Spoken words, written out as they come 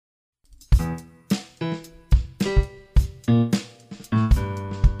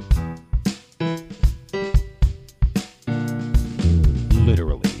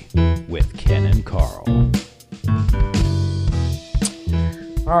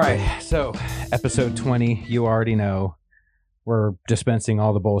right, so episode 20, you already know we're dispensing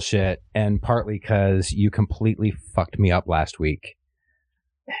all the bullshit, and partly because you completely fucked me up last week.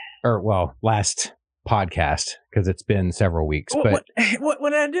 Last podcast, because it's been several weeks. What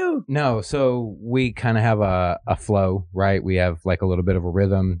did I do? No, so we kind of have a flow, right? We have like a little bit of a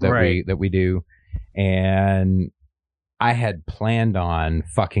rhythm that we do, and I had planned on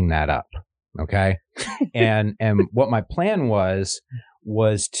fucking that up, okay? and what my plan was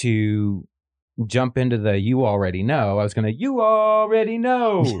to jump into the you already know. I was going to, you already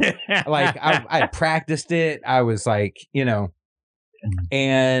know. Like, I practiced it. I was like,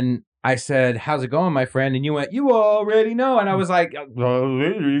 and I said, how's it going, my friend? And you went, you already know. And I was like,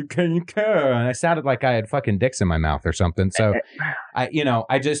 can you care? And I sounded like I had fucking dicks in my mouth or something. So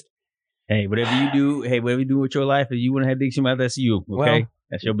I just. Hey, whatever you do with your life, if you want to have dicks in your mouth, that's you. Okay. Well,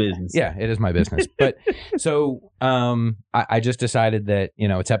 that's your business. Yeah, it is my business. But so I just decided that,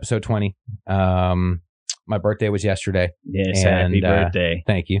 it's episode 20. My birthday was yesterday. Yes, happy birthday.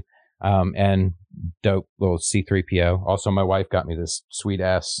 Thank you. And dope little C-3PO. Also, my wife got me this sweet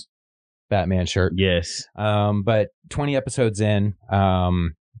ass Batman shirt. Yes. But 20 episodes in, no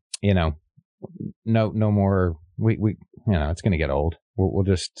more. We it's going to get old. We'll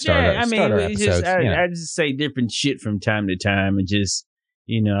just start. Yeah, start our episodes. I just say different shit from time to time, and just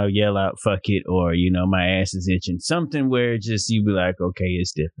I'll yell out "fuck it" or my ass is itching, something where just you be like, okay,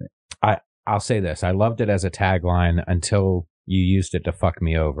 it's different. I'll say this: I loved it as a tagline until you used it to fuck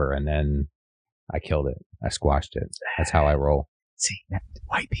me over, and then I killed it. I squashed it. That's how I roll. See,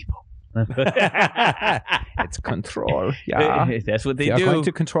 white people. It's control. Yeah, that's what they do. They're going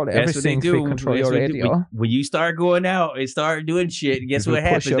to control everything. They control your radio. When you start going out and start doing shit, guess what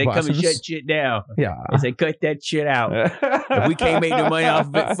happens? They come and shut shit down. Yeah, they say cut that shit out. If we can't make the money off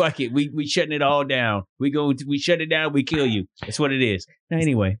of it, fuck it. We shutting it all down. We shut it down. We kill you. That's what it is.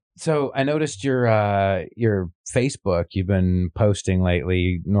 Anyway, so I noticed your Facebook. You've been posting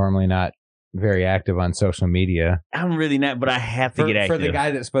lately. Normally not very active on social media. I'm really not, but I have to get active. For the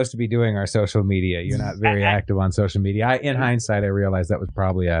guy that's supposed to be doing our social media, you're not very active on social media. In hindsight, I realized that was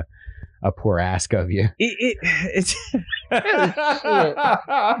probably a poor ask of you. It's no,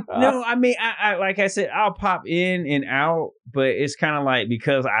 I mean, I like I said, I'll pop in and out, but it's kind of like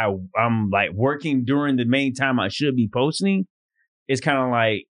because I'm like working during the main time I should be posting. It's kind of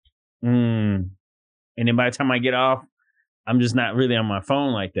like, and then by the time I get off, I'm just not really on my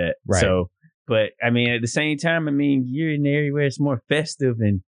phone like that. Right. So. But, I mean, at the same time, I mean, you're in an area where it's more festive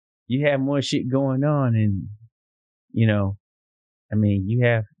and you have more shit going on. And, I mean, you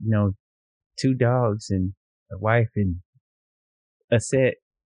have, 2 dogs and a wife and a set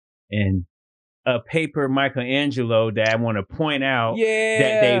and a paper Michelangelo that I want to point out that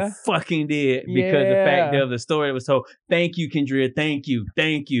they fucking did because the fact of the story was told. Thank you, Kendria. Thank you.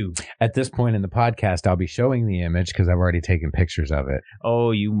 Thank you. At this point in the podcast, I'll be showing the image because I've already taken pictures of it.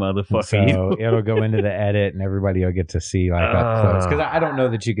 Oh, you motherfucker. So it'll go into the edit and everybody will get to see like up close. Because I don't know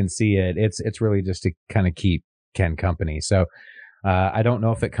that you can see it. It's really just to kind of keep Ken company. So I don't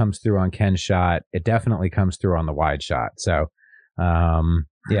know if it comes through on Ken's shot. It definitely comes through on the wide shot. So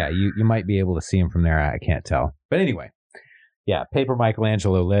yeah, you might be able to see him from there. I can't tell. But anyway, yeah, Paper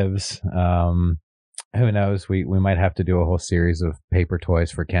Michelangelo lives. Who knows? We might have to do a whole series of paper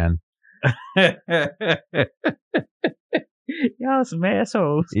toys for Ken. Y'all some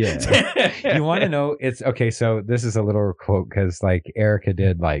assholes. Yeah. You want to know? It's okay. So this is a little quote because like Erica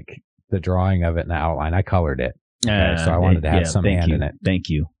did like the drawing of it and the outline. I colored it. Okay, so I wanted to have some hand in it. Thank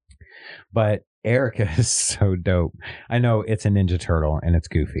you. But Erica is so dope. I know it's a Ninja Turtle and it's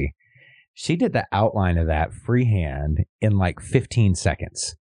goofy. She did the outline of that freehand in like 15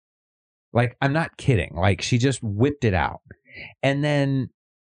 seconds. Like, I'm not kidding. Like, she just whipped it out and then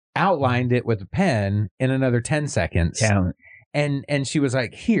outlined it with a pen in another 10 seconds. Talent. And she was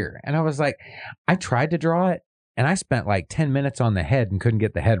like, here. And I was like, I tried to draw it and I spent like 10 minutes on the head and couldn't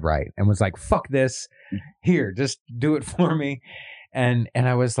get the head right and was like, fuck this. Here, just do it for me. And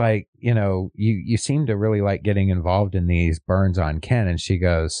I was like, you seem to really like getting involved in these burns on Ken. And she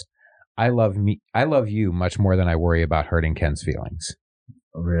goes, I love you much more than I worry about hurting Ken's feelings.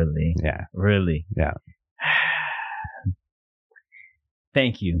 Really? Yeah. Really? Yeah.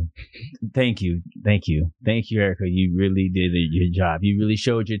 Thank you. Thank you. Thank you. Thank you, Erica. You really did your job. You really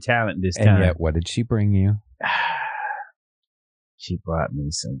showed your talent this time. And yet, what did she bring you? She brought me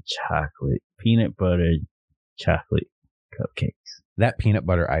some peanut butter chocolate cupcakes. That peanut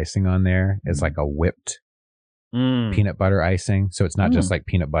butter icing on there is like a whipped peanut butter icing. So it's not just like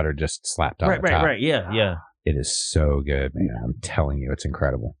peanut butter just slapped on the top. Right. Yeah. It is so good, man. I'm telling you, it's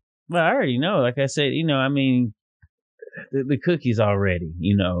incredible. Well, I already know. Like I said, I mean, the cookies already.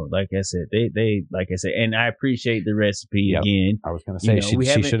 You know, like I said, they like I said, and I appreciate the recipe again. I was going to say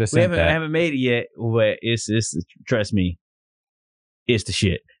she should have sent that. I haven't made it yet, but it's trust me, it's the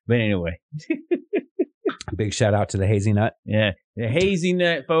shit. But anyway. Big shout out to the Hazy Nut. Yeah, the Hazy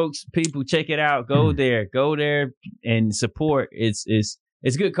Nut, folks. People, check it out. Go there and support. It's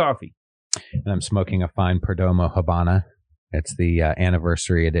good coffee. And I'm smoking a fine Perdomo Habana. It's the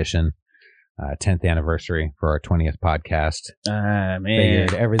anniversary edition, 10th anniversary for our 20th podcast. Man,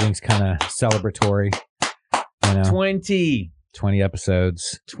 figured everything's kind of celebratory. You know, 20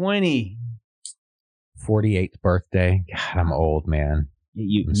 episodes. 20. 48th birthday. God, I'm old, man.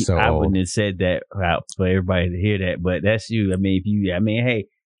 I wouldn't have said that out for everybody to hear that, but that's you. I mean, hey,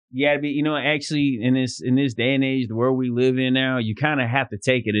 you gotta be, you know, actually in this day and age, the world we live in now, you kind of have to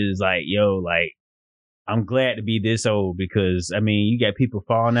take it as like, yo, like, I'm glad to be this old because, I mean, you got people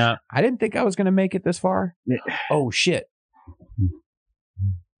falling out. I didn't think I was going to make it this far. Oh, shit.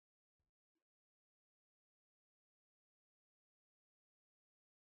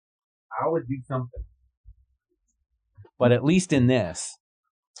 I always do something. But at least in this,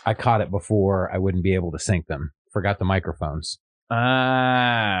 I caught it before I wouldn't be able to sync them. Forgot the microphones.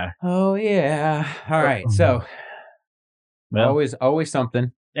 Oh, yeah. All right. So, always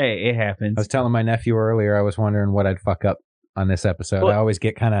something. Hey, it happens. I was telling my nephew earlier, I was wondering what I'd fuck up on this episode. I always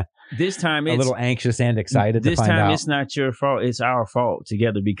get kind of this time a little anxious and excited to find out. This time it's not your fault. It's our fault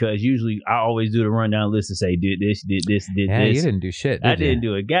together because usually I always do the rundown list and say, did this, did this, did this. You didn't do shit, I didn't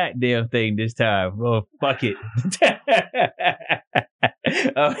do a goddamn thing this time. Well, fuck it.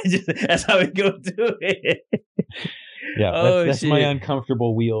 That's how we go do it. Yeah, that's my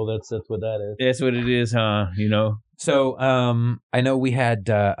uncomfortable wheel. That's what that is. That's what it is, huh? You know? So I know we had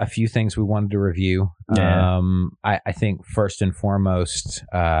a few things we wanted to review. Yeah. I think first and foremost,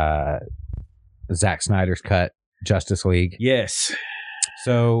 Zack Snyder's cut, Justice League. Yes.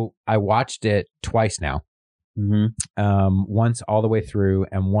 So I watched it twice now. Mm-hmm. Once all the way through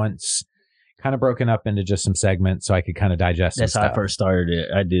and once kind of broken up into just some segments so I could kind of digest That's how I first started it.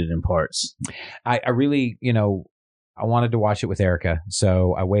 I did it in parts. I really, you know, I wanted to watch it with Erica.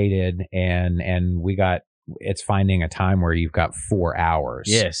 So I waited and we got, it's finding a time where you've got 4 hours.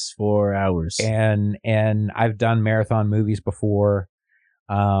 Yes, 4 hours. And I've done marathon movies before.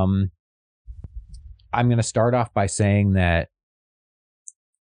 I'm going to start off by saying that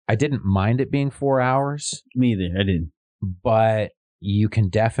I didn't mind it being 4 hours. Me either. I didn't. But you can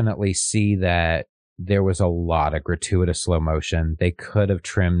definitely see that there was a lot of gratuitous slow motion. They could have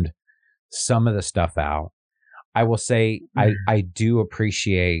trimmed some of the stuff out. I will say I do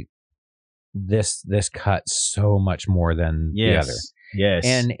appreciate this cut so much more than the other. Yes.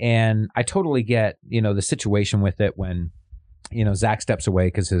 And I totally get, you know, the situation with it when, you know, Zach steps away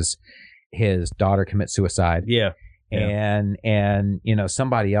because his daughter commits suicide. Yeah. And you know,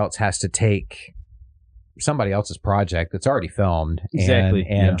 somebody else has to take somebody else's project that's already filmed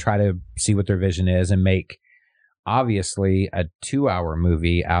and try to see what their vision is and make obviously a 2-hour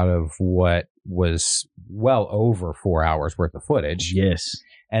movie out of what was well over 4 hours worth of footage. Yes.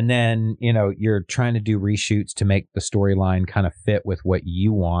 And then, you know, you're trying to do reshoots to make the storyline kind of fit with what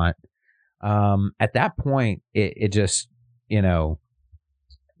you want. At that point, it just, you know,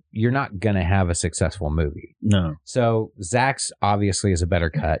 you're not going to have a successful movie. No. So Zach's obviously is a better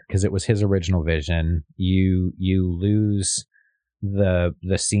cut because it was his original vision. You lose the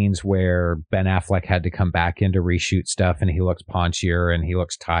scenes where Ben Affleck had to come back in to reshoot stuff and he looks paunchier and he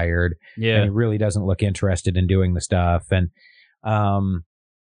looks tired. Yeah. And he really doesn't look interested in doing the stuff. And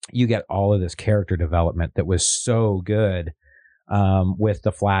you get all of this character development that was so good with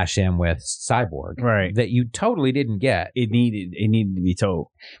the Flash and with Cyborg, right? That you totally didn't get. It needed to be told.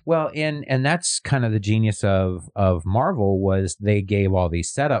 Well, and that's kind of the genius of Marvel was they gave all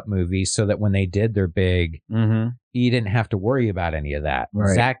these setup movies so that when they did their big, you didn't have to worry about any of that.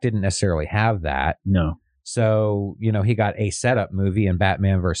 Right. Zach didn't necessarily have that. No. So, you know, he got a setup movie in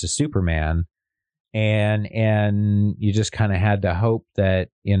Batman versus Superman. And you just kind of had to hope that,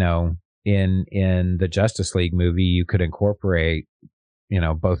 you know, in the Justice League movie, you could incorporate, you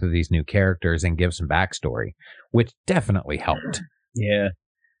know, both of these new characters and give some backstory, which definitely helped. Yeah.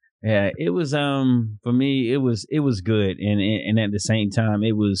 Yeah. It was, for me, it was good. And at the same time,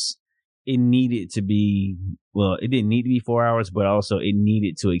 it needed to be, well, it didn't need to be 4 hours, but also it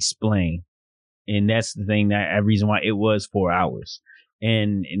needed to explain. And that's the thing reason why it was 4 hours.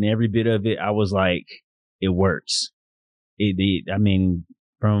 And every bit of it, I was like, it works. I mean,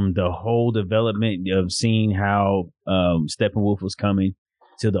 from the whole development of seeing how Steppenwolf was coming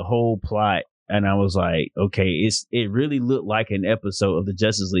to the whole plot And I was like, okay, it really looked like an episode of the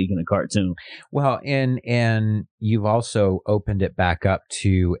Justice League in a cartoon. Well, and you've also opened it back up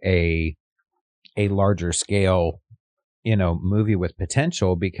to a larger scale, movie with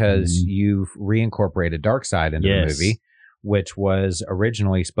potential, because you've reincorporated Darkseid into the movie, which was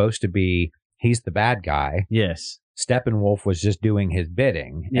originally supposed to be he's the bad guy. Yes. Steppenwolf was just doing his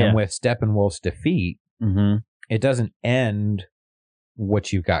bidding. Yeah. And with Steppenwolf's defeat, it doesn't end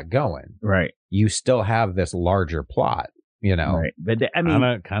what you've got going. Right. You still have this larger plot, Right. But I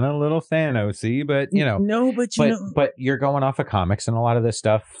mean, kind of a little Thanos-y, but no, but you're going off of comics and a lot of this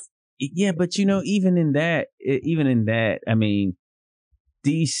stuff. Yeah, but even in that, I mean,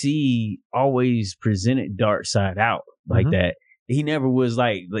 DC always presented Darkseid out like that. He never was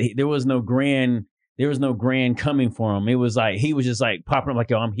like there was no grand coming for him. It was like he was just like popping up like,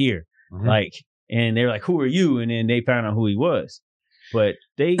 yo, I'm here. Like, and they were like, who are you? And then they found out who he was. But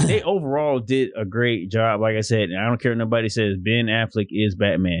they overall did a great job. Like I said, I don't care what nobody says, Ben Affleck is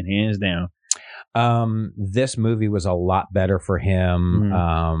Batman, hands down. This movie was a lot better for him,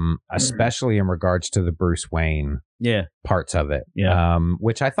 especially in regards to the Bruce Wayne parts of it,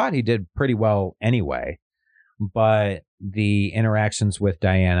 which I thought he did pretty well anyway. But the interactions with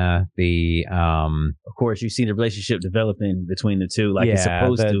Diana, of course, you see the relationship developing between the two, like it's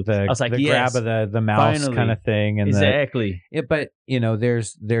supposed to. I was like, the grab of the mouse kind of thing, and exactly. But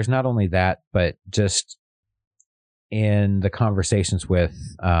there's not only that, but just in the conversations with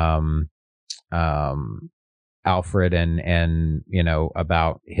Alfred and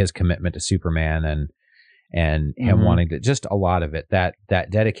about his commitment to Superman and him wanting to, just a lot of it, that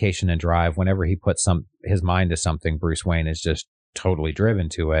dedication and drive. Whenever he puts his mind to something, Bruce Wayne is just totally driven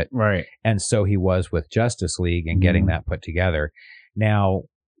to it. Right. And so he was with Justice League and getting that put together. Now,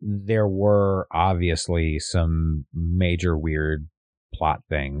 there were obviously some major weird plot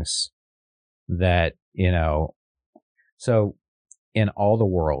things that, so in all the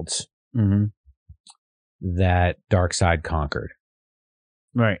worlds that Darkseid conquered,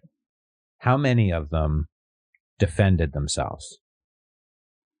 right, how many of them defended themselves?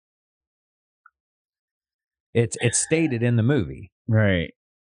 It's stated in the movie. Right.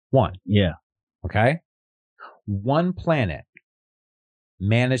 One. Yeah. Okay. One planet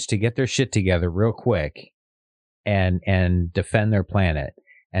managed to get their shit together real quick and defend their planet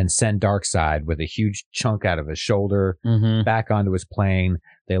and send Darkseid with a huge chunk out of his shoulder back onto his plane.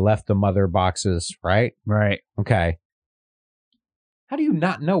 They left the mother boxes, right? Right. Okay. How do you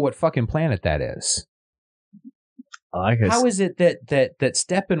not know what fucking planet that is? How is it that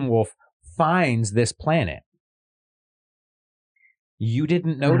Steppenwolf finds this planet? You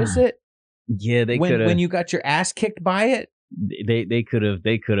didn't notice it? Yeah, they could have. When you got your ass kicked by it? They could have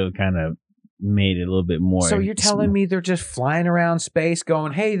kind of made it a little bit more. So you're telling me they're just flying around space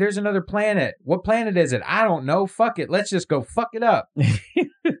going, hey, there's another planet. What planet is it? I don't know. Fuck it. Let's just go fuck it up.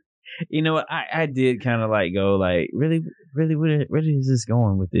 You know what? I did kind of like go like, really, where is this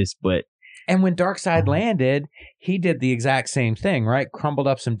going with this? But and when Darkseid landed, he did the exact same thing, right? Crumbled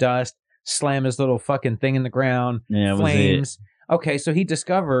up some dust, slammed his little fucking thing in the ground, flames. Okay, so he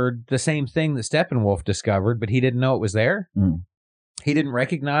discovered the same thing that Steppenwolf discovered, but he didn't know it was there. He didn't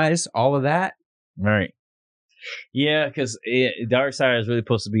recognize all of that. Right. Yeah, because Darkseid is really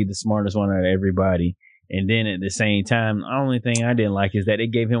supposed to be the smartest one out of everybody. And then at the same time, the only thing I didn't like is that they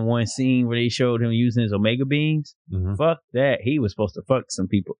gave him one scene where they showed him using his Omega beams. Fuck that. He was supposed to fuck some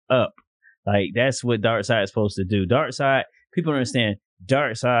people up. Like, that's what Darkseid is supposed to do. Darkseid, people don't understand,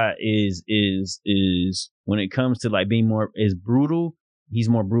 Darkseid is when it comes to like being is brutal, he's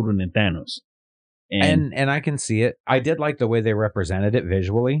more brutal than Thanos. And I can see it. I did like the way they represented it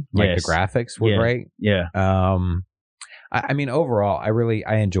visually. Like the graphics were great. Yeah. I mean, overall,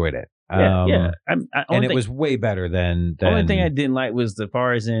 I enjoyed it. And it was way better than. The only thing I didn't like was the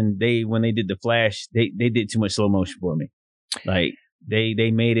far as in when they did the Flash, they did too much slow motion for me. Like they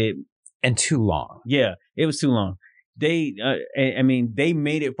made it and too long. Yeah, it was too long. They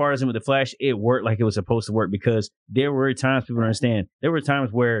made it far as in with the Flash. It worked like it was supposed to work because there were times, people don't understand, there were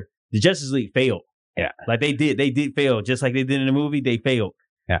times where the Justice League failed. Yeah, like they did fail, just like they did in the movie. They failed.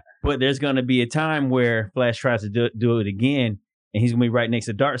 Yeah, but there's going to be a time where Flash tries to do it again, and he's going to be right next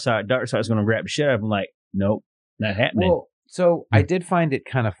to Darkseid. Darkseid's going to grab the shit out of him. Like, nope, not happening. Well, so I did find it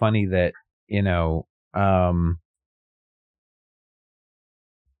kind of funny that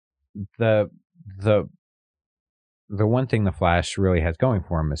the one thing the Flash really has going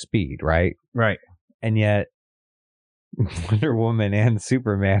for him is speed, right? Right. And yet Wonder Woman and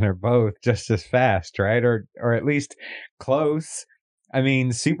Superman are both just as fast, right? Or at least close. I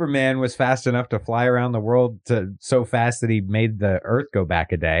mean, Superman was fast enough to fly around the world so fast that he made the Earth go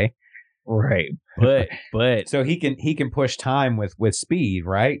back a day. Right. But so he can push time with speed,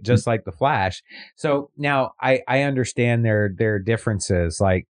 right? Just like the Flash. So now I understand their differences.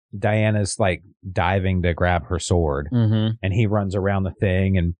 Like Diana's like diving to grab her sword, and he runs around the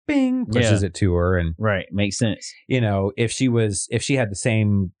thing and bing pushes it to her. And right, makes sense. You know, if she had the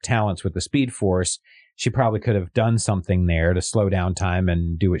same talents with the Speed Force, she probably could have done something there to slow down time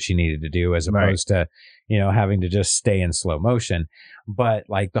and do what she needed to do, as opposed to, you know, having to just stay in slow motion. But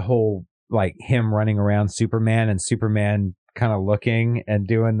like the whole, like him running around Superman and Superman kind of looking and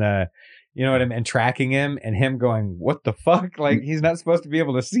doing the, you know what I mean, and tracking him and him going, what the fuck? Like he's not supposed to be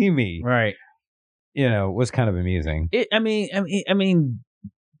able to see me. Right. You know, was kind of amusing. I mean,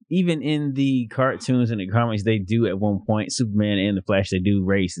 even in the cartoons and the comics, they do at one point, Superman and the Flash, they do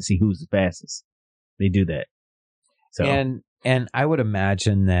race to see who's the fastest. They do that. So and I would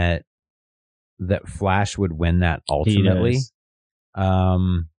imagine that Flash would win that ultimately.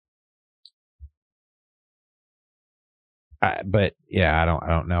 But yeah, I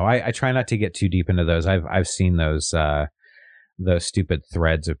don't know. I try not to get too deep into those. I've seen those stupid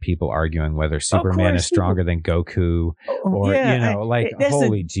threads of people arguing whether Superman is stronger than Goku, or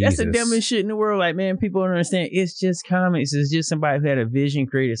holy Jesus, that's the dumbest shit in the world. Like, man, people don't understand. It's just comics. It's just somebody who had a vision,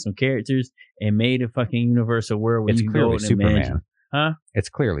 created some characters, and made a fucking universal world where you go and Superman. Imagine. Huh? It's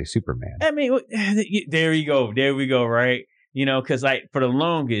clearly Superman. I mean, there we go. There we go. Right. You know, because like for the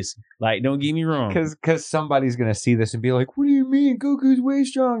longest, like, don't get me wrong, because somebody's gonna see this and be like, "What do you mean Goku's way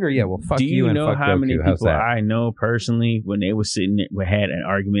stronger?" Yeah, well, fuck you and fuck Goku. Do you know how many people I know personally when they were sitting there, had an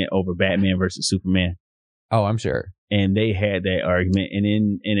argument over Batman versus Superman? Oh, I'm sure. And they had that argument, and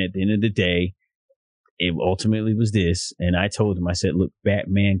at the end of the day, it ultimately was this. And I told him, I said, "Look,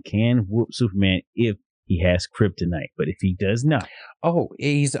 Batman can whoop Superman if he has kryptonite, but if he does not,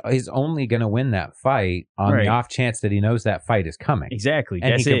 he's only going to win that fight on the off chance that he knows that fight is coming. Exactly,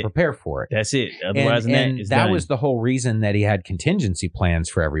 and he can prepare for it. That's it. Otherwise, that was the whole reason that he had contingency plans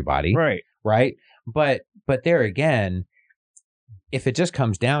for everybody. Right. But there again, if it just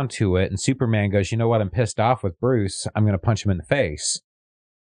comes down to it, and Superman goes, you know what, I'm pissed off with Bruce, I'm going to punch him in the face.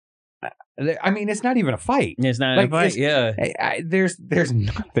 I mean, it's not even a fight. It's not a fight. Yeah, there's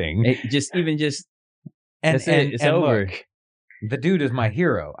nothing. It's over. Look, the dude is my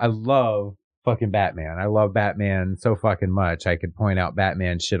hero. I love fucking Batman. I love Batman so fucking much. I could point out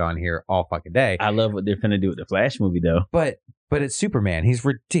Batman shit on here all fucking day. I love what they're finna do with the Flash movie, though. But it's Superman. He's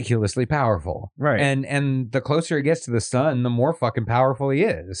ridiculously powerful. Right. And the closer he gets to the sun, the more fucking powerful he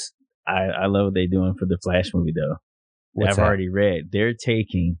is. I love what they're doing for the Flash movie, though. I've already read. They're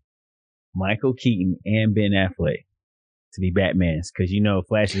taking Michael Keaton and Ben Affleck to be Batmans, because you know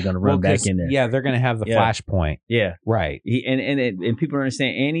Flash is going to run back in there. Yeah, they're going to have the Flashpoint. Yeah, right. And people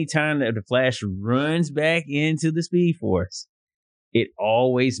understand, anytime that the Flash runs back into the Speed Force, it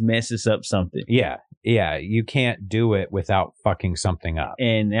always messes up something. Yeah, you can't do it without fucking something up.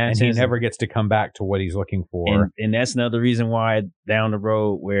 And he never gets to come back to what he's looking for. And that's another reason why down the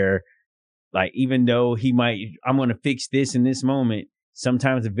road, where like, even though I'm going to fix this in this moment,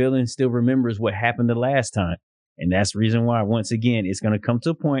 sometimes the villain still remembers what happened the last time. And that's the reason why, once again, it's going to come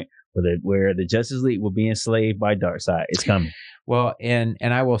to a point where the Justice League will be enslaved by Darkseid. It's coming. Well, and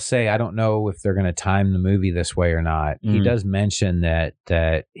I will say, I don't know if they're going to time the movie this way or not. Mm-hmm. He does mention that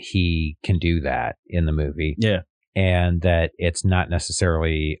he can do that in the movie. Yeah. And that it's not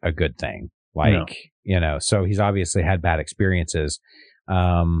necessarily a good thing. Like, you know, so he's obviously had bad experiences.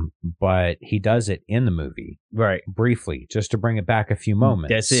 But he does it in the movie, right? Briefly, just to bring it back a few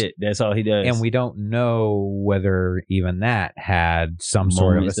moments. That's it. That's all he does. And we don't know whether even that had some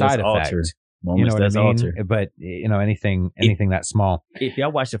sort of a side effect. You know what I mean? Alter. But you know, anything that small. If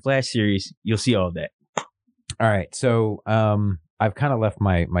y'all watch the Flash series, you'll see all that. All right. So, I've kind of left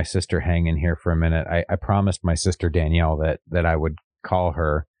my sister hanging here for a minute. I promised my sister Danielle that I would call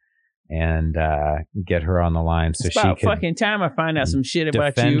her and get her on the line so it's she about could fucking time I find out some shit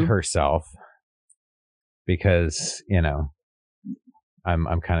about you. Defend herself, because you know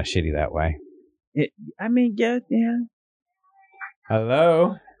I'm kind of shitty that way. Yeah.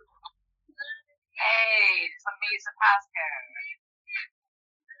 Hello. Hey, somebody needs a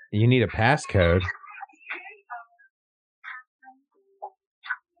passcode. You need a passcode.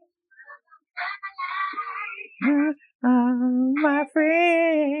 Oh, my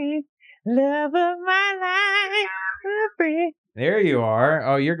friend. Love of my life, my friend. There you are.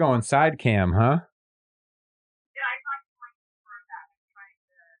 Oh, you're going side cam, huh? Yeah, I thought you were that. I'm trying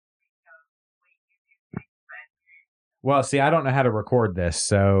to make Well, see, I don't know how to record this,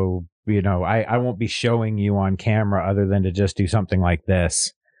 so you know, I won't be showing you on camera other than to just do something like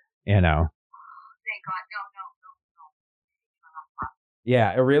this, you know. Thank God, no.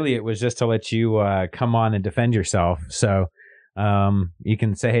 Yeah, it was just to let you come on and defend yourself. So you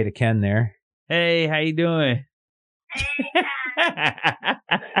can say hey to Ken there. Hey, how you doing?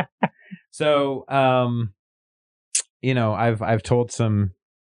 So I've told some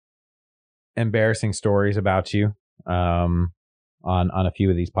embarrassing stories about you on a few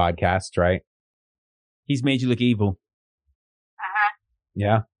of these podcasts, right? He's made you look evil.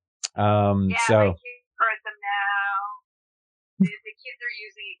 Yeah. Yeah, my kids heard them now. The kids are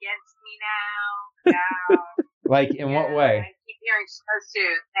using against me now. Yeah. Like in what way? I keep hearing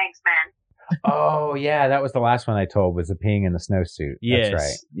snowsuit. Thanks, man. Oh yeah, that was the last one I told, was the peeing in the snowsuit. Yes. That's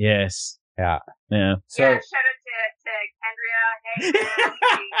right. Yes. Yeah. Yeah. So Yeah, shout out to Kendria. Hey,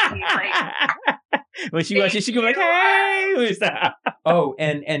 man. She's like, when she watches, she go like, "Hey, what's that?" Oh,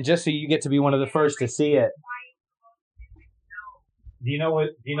 and just so you get to be one of the first to see it. Do you know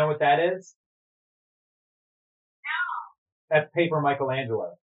what that is? No. That's paper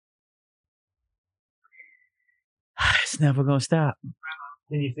Michelangelo. It's never gonna stop.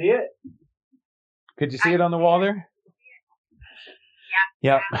 Can you see it? Could you see it on the wall there?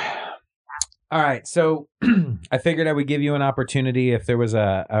 Yeah. Yep. All right. So I figured I would give you an opportunity if there was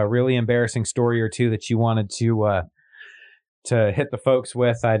a really embarrassing story or two that you wanted to hit the folks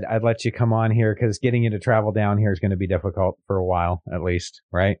with. I'd let you come on here, because getting you to travel down here is going to be difficult for a while, at least,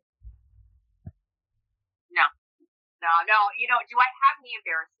 right? No. Do I have any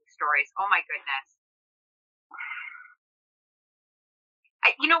embarrassing stories? Oh my goodness.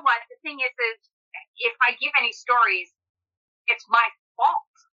 You know what? The thing is if I give any stories, it's my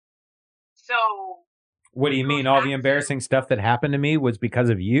fault. So. What do you mean? All the embarrassing stuff that happened to me was because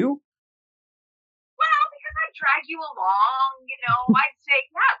of you? Well, because I drag you along, I'd say,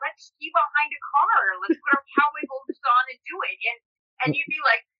 yeah, let's ski behind a car. Let's put our cowboy boots on and do it. And you'd be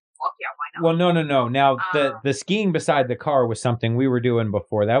like, fuck yeah, why not? Well, no. Now, the skiing beside the car was something we were doing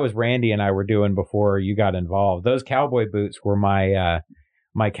before. That was Randy and I were doing before you got involved. Those cowboy boots were my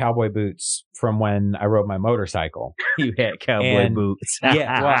cowboy boots from when I rode my motorcycle. You had cowboy boots.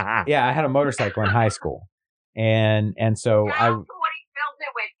 Yeah, I had a motorcycle in high school. And so That's what he filled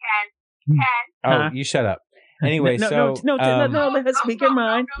it with, Ken. Oh, you shut up. Anyway, no, let her speak her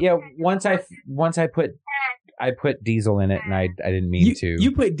mind. Yeah, once I put diesel in it, and I didn't mean to.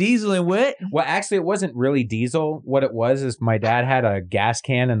 You put diesel in what? Well, actually, it wasn't really diesel. What it was is my dad had a gas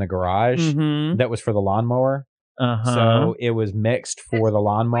can in the garage that was for the lawnmower. So it was mixed for the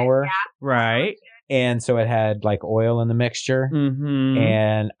lawnmower. Right. And so it had like oil in the mixture.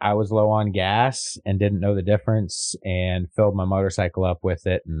 And I was low on gas and didn't know the difference, and filled my motorcycle up with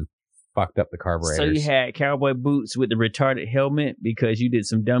it and fucked up the carburetors. So you had cowboy boots with the retarded helmet because you did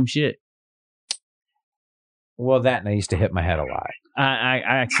some dumb shit? Well, that, and I used to hit my head a lot.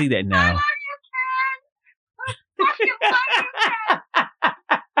 I see that now.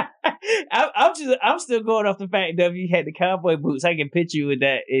 I'm still going off the fact that you had the cowboy boots. I can picture you with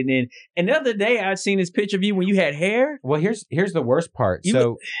that. And then the other day I seen this picture of you when you had hair. Well, here's the worst part.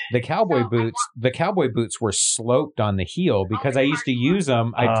 So the cowboy boots were sloped on the heel because I used to use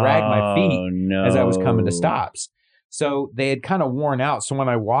them. I dragged my feet as I was coming to stops. So they had kind of worn out. So when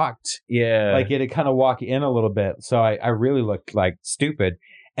I walked, like it had kind of walked in a little bit. So I really looked like stupid.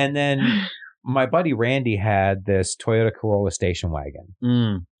 And then my buddy Randy had this Toyota Corolla station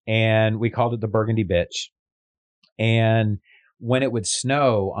wagon. And we called it the Burgundy Bitch. And when it would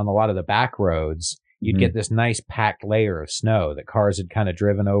snow on a lot of the back roads, you'd get this nice packed layer of snow that cars had kind of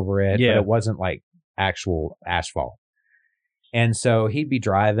driven over it, but it wasn't like actual asphalt. And so he'd be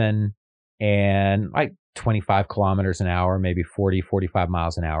driving and like 25 kilometers an hour, maybe 40, 45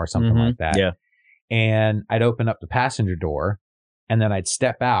 miles an hour, something like that. Yeah. And I'd open up the passenger door, and then I'd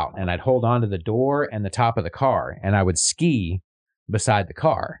step out and I'd hold on to the door and the top of the car, and I would ski beside the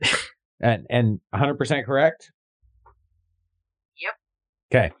car. and 100% correct? Yep.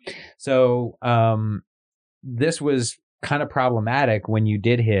 Okay. So this was kind of problematic when you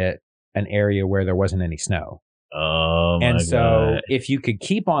did hit an area where there wasn't any snow. Oh, my And so God. if you could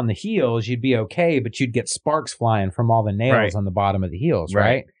keep on the heels, you'd be okay, but you'd get sparks flying from all the nails on the bottom of the heels,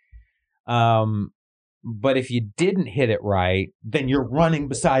 right? But if you didn't hit it right, then you're running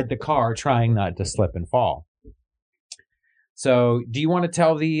beside the car trying not to slip and fall. So do you want to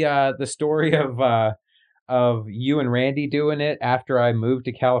tell the story of you and Randy doing it after I moved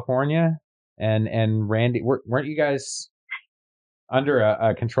to California? And Randy, weren't you guys under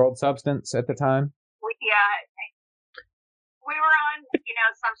a controlled substance at the time? We were on,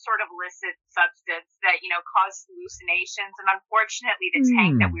 some sort of illicit substance that, caused hallucinations. And unfortunately, the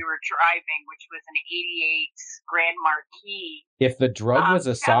tank that we were driving, which was an 88 Grand Marquis. If the drug was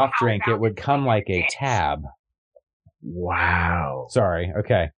a soft drink, it would come like a tab. Wow. Sorry.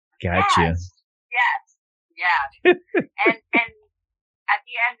 Okay. Gotcha. Yes. and at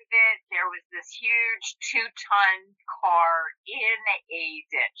the end of it, there was this huge 2-ton car in a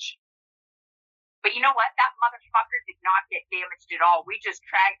ditch. But you know what? That motherfucker did not get damaged at all. We just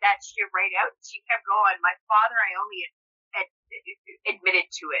dragged that shit right out. She kept going. My father, I only admitted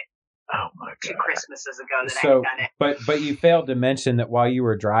to it. Oh my God. 2 Christmases ago that I had done it. But you failed to mention that while you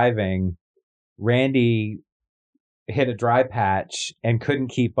were driving, Randy hit a dry patch and couldn't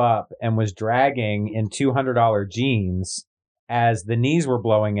keep up and was dragging in $200 jeans as the knees were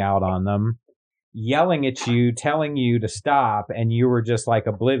blowing out on them, yelling at you, telling you to stop, and you were just like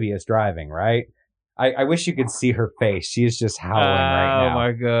oblivious driving, right? I wish you could see her face. She is just howling right now. Oh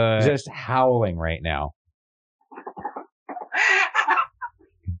my God. Just howling right now.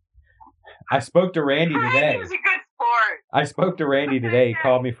 I spoke to Randy today. He was a good sport. I spoke to Randy today. He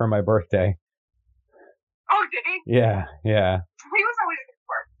called me for my birthday. Oh, did he? Yeah. He was always a good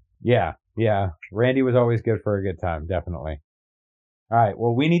sport. Yeah. Randy was always good for a good time, definitely. All right.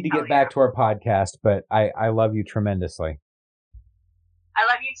 Well, we need to get back to our podcast, but I love you tremendously. I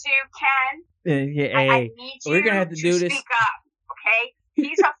love you too, Ken. Yeah, I need you we're gonna have to do this. Speak up, okay?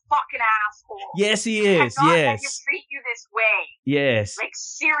 He's a fucking asshole. Yes, he is. I cannot let Yes. him treat you this way. Yes. Like,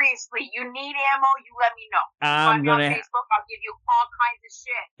 seriously, you need ammo, you let me know. I'm Find me gonna. on Facebook, I'll give you all kinds of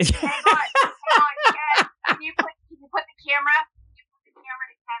shit. Hang on, Ken. Can you put the camera? Can you put the camera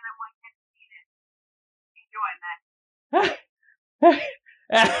to Ken? I want Ken to see this. He's doing that.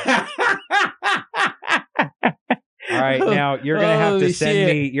 All right, now you're gonna have to Holy send shit.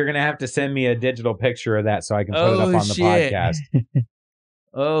 me. You're gonna have to send me a digital picture of that so I can put it up on the shit. podcast.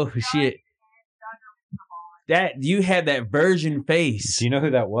 Oh shit! That you had that virgin face. Do you know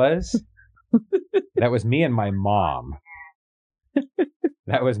who that was? That was me and my mom.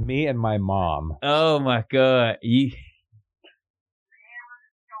 That was me and my mom. Oh my God!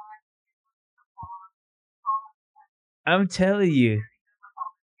 I'm telling you.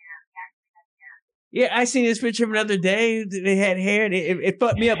 Yeah, I seen this picture of another day. They had hair. It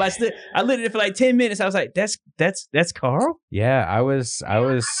fucked me up. I looked at it for like 10 minutes. I was like, "That's Carl." Yeah, I was.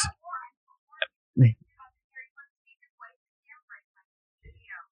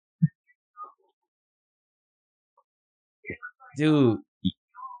 Dude,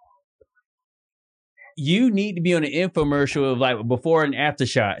 you need to be on an infomercial of like before and after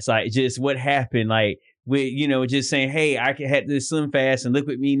shots, like just what happened, like with just saying, "Hey, I had this slim fast and look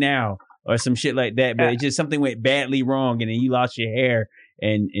at me now," or some shit like that. But it just something went badly wrong, and then you lost your hair,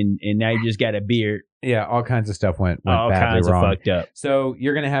 and now you just got a beard. Yeah, all kinds of stuff went all badly kinds wrong. Of fucked up. So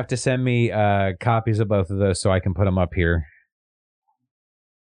you're gonna have to send me copies of both of those so I can put them up here.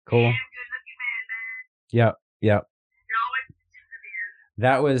 Cool. Yep.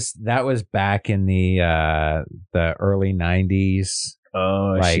 That was back in the early 90s.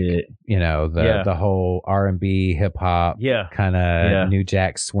 Oh, like, shit. The whole R&B hip hop, kind of New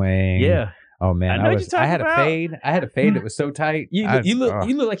Jack Swing. Yeah. Oh man, I had a fade. I had a fade that was so tight. You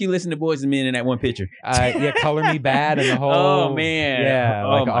look like you listen to Boys and Men in that one picture. Color Me Bad and the whole. Oh man. Yeah.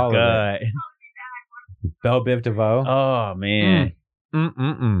 Oh my all God. Of it. Belle Biv DeVoe. Oh man.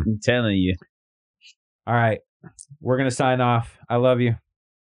 I'm telling you. All right, we're gonna sign off. I love you.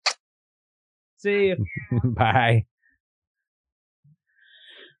 See you. Bye.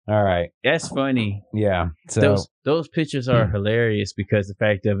 All right. That's funny. Yeah. So those pictures are hilarious because the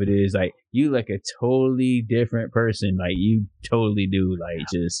fact of it is like you like a totally different person. Like you totally do like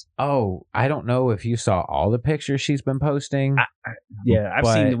just. Oh, I don't know if you saw all the pictures she's been posting. I've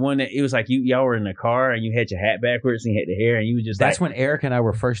seen the one that it was like y'all were in the car and you had your hat backwards and you had the hair and you was just. That's when Eric and I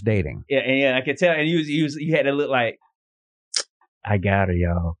were first dating. Yeah, I could tell. And you had to look like. I got her,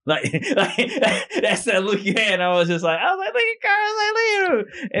 y'all. Like that's that look you had. And I was like, look at Carl. I was like, look at her.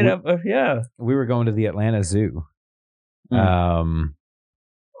 And we were going to the Atlanta Zoo. We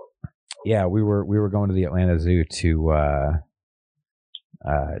were going to the Atlanta Zoo to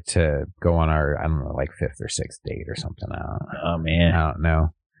go on our, I don't know, like 5th or 6th date or something. Oh man, I don't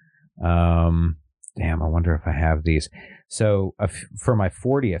know. Damn, I wonder if I have these. So for my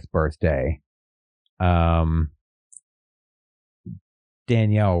 40th birthday,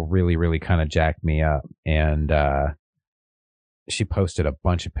 Danielle really, really kind of jacked me up, and she posted a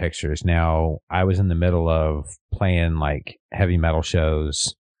bunch of pictures. Now, I was in the middle of playing like heavy metal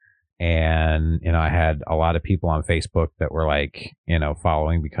shows, and I had a lot of people on Facebook that were like,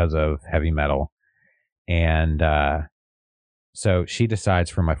 following because of heavy metal, and so she decides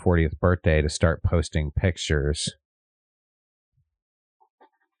for my 40th birthday to start posting pictures.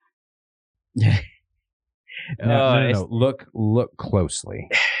 No. Look closely.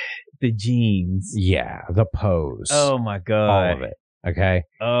 the jeans. Yeah, the pose. Oh my God. All of it. Okay.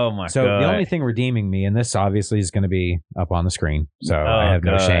 Oh my God. So the only thing redeeming me, and this obviously is going to be up on the screen, so I have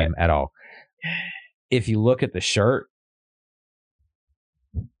no shame at all. If you look at the shirt,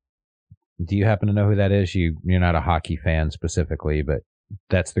 do you happen to know who that is? You're not a hockey fan specifically, but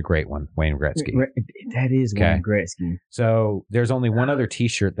that's the great one, Wayne Gretzky. That is Wayne Gretzky. So there's only one other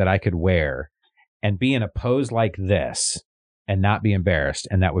T-shirt that I could wear and be in a pose like this and not be embarrassed,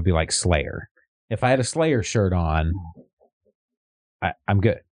 and that would be like Slayer. If I had a Slayer shirt on, I'm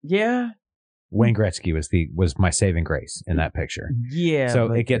good. Yeah. Wayne Gretzky was my saving grace in that picture. Yeah.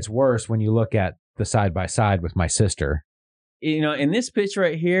 So it gets worse when you look at the side by side with my sister. In this picture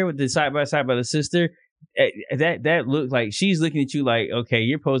right here with the side by side by the sister, that looks like she's looking at you like, okay,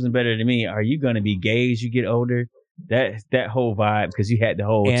 you're posing better than me. Are you going to be gay as you get older? That whole vibe, because you had the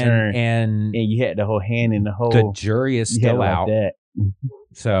whole turn and you had the whole hand in the whole. The jury is still out. Like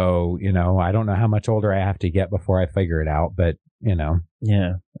so, I don't know how much older I have to get before I figure it out, but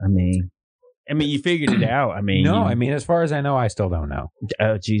Yeah. I mean, you figured it out. I mean, no, as far as I know, I still don't know.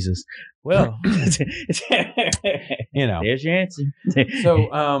 Oh, Jesus. Well, there's your answer.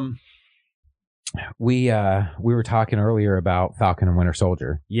 So, we were talking earlier about Falcon and Winter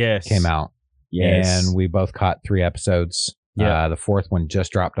Soldier. Yes. Came out. Yes. And we both caught 3 episodes. Yeah. The 4th one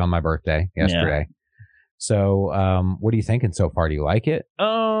just dropped on my birthday yesterday. Yeah. So, what are you thinking so far? Do you like it?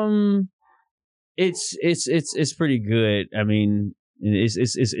 It's pretty good. I mean,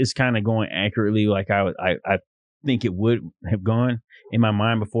 it's kind of going accurately like I think it would have gone in my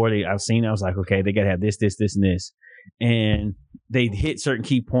mind before I've seen it. I was like, okay, they gotta have this, and this, and they hit certain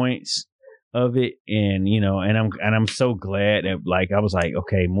key points of it, and I'm so glad that I was like,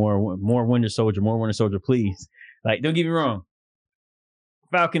 okay, more Winter Soldier, please. Like, don't get me wrong,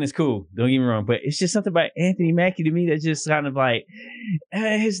 Falcon is cool, don't get me wrong, but it's just something about Anthony Mackie to me that's just kind of like,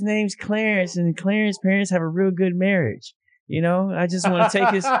 his name's Clarence, and Clarence's parents have a real good marriage. I just want to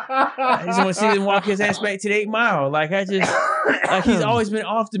I just want to see him walk his ass back to the 8 Mile. He's always been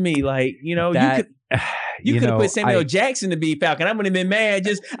off to me. You could have put Samuel Jackson to be Falcon. I would have been mad.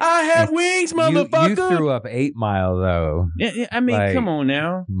 I have wings, motherfucker. You threw up 8 Mile though. Yeah, come on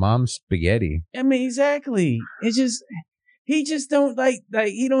now. Mom's spaghetti. Exactly. It's just, he just don't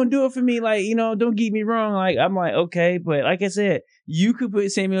he don't do it for me. Don't get me wrong. I'm like, okay, but like I said, you could put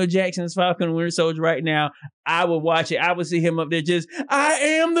Samuel Jackson as Falcon and Winter Soldier right now. I would watch it. I would see him up there I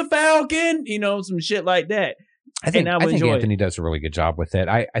am the Falcon, some shit like that. I think Anthony does a really good job with it.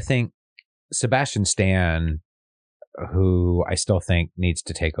 I think Sebastian Stan, who I still think needs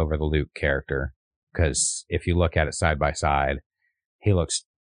to take over the Luke character, because if you look at it side by side, he looks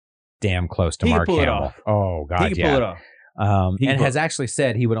damn close to Mark Hamill. Oh God, he can pull it off. And has actually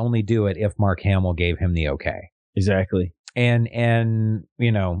said he would only do it if Mark Hamill gave him the okay. Exactly. And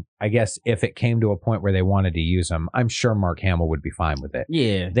I guess if it came to a point where they wanted to use him, I'm sure Mark Hamill would be fine with it.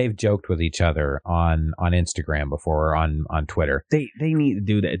 Yeah. They've joked with each other on Instagram before, on Twitter. They need to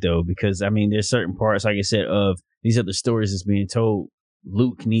do that though, because there's certain parts, like I said, of these other stories that's being told.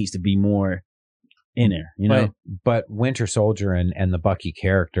 Luke needs to be more in there, But Winter Soldier and the Bucky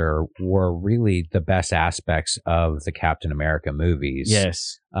character were really the best aspects of the Captain America movies.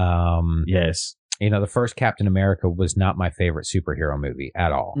 Yes. Yes. The first Captain America was not my favorite superhero movie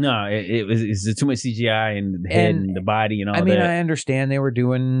at all. No, it's too much CGI and the head and the body and all that. I understand they were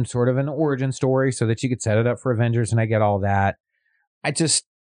doing sort of an origin story so that you could set it up for Avengers, and I get all that.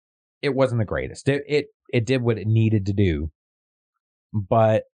 It wasn't the greatest. It did what it needed to do.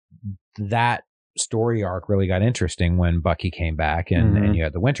 But that story arc really got interesting when Bucky came back and you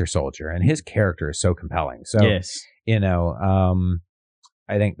had the Winter Soldier, and his character is so compelling. So, yes.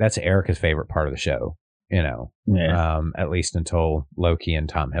 I think that's Erica's favorite part of the show, at least until Loki and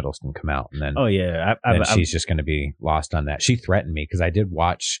Tom Hiddleston come out. And then, then she's just going to be lost on that. She threatened me because I did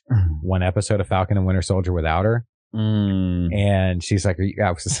watch one episode of Falcon and Winter Soldier without her. And she's like,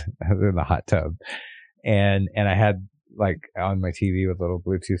 I was in the hot tub, and I had on my TV with a little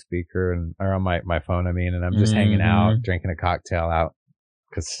Bluetooth speaker or on my phone, and I'm just hanging out, drinking a cocktail out.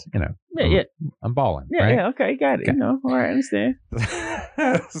 Because, I'm balling. Yeah, right? yeah, okay, got it. Okay. All right, I understand.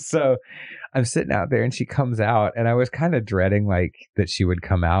 So I'm sitting out there and she comes out, and I was kind of dreading that she would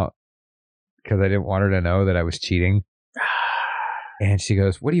come out because I didn't want her to know that I was cheating. And she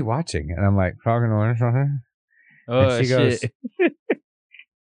goes, "What are you watching?" And I'm like, "Falcon and Winter Soldier." Oh, and she goes,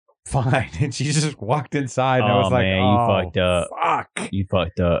 "Fine." And she just walked inside, and I was like, man, "Oh, you fucked up. Fuck. You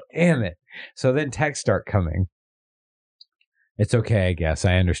fucked up. Damn it." So then texts start coming. it's okay, I guess.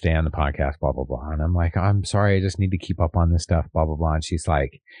 I understand the podcast, blah, blah, blah. And I'm like, I'm sorry. I just need to keep up on this stuff, blah, blah, blah. And she's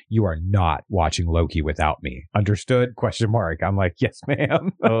like, you are not watching Loki without me. Understood? ? I'm like, yes,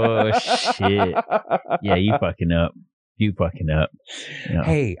 ma'am. Oh, shit. Yeah, you fucking up. You fucking up. You know.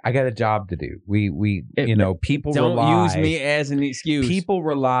 Hey, I got a job to do. We people don't rely. Use me as an excuse. People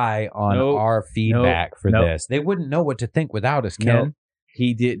rely on our feedback for this. They wouldn't know what to think without us, Ken. Nope.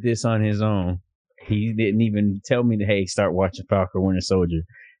 He did this on his own. He didn't even tell me to, hey, start watching Falcon Winter Soldier.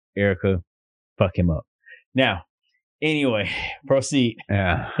 Erica, fuck him up. Now, anyway, proceed.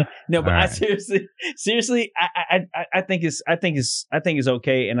 Yeah. No, but I seriously, I think it's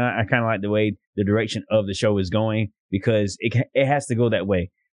okay, and I kind of like the way the direction of the show is going because it has to go that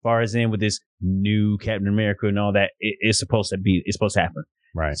way. As far as in with this new Captain America and all that, it's supposed to happen.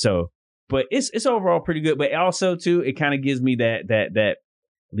 Right. So, but it's overall pretty good. But also too, it kind of gives me that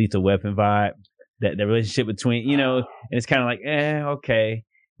Lethal Weapon vibe. That the relationship between, and it's kind of like, okay.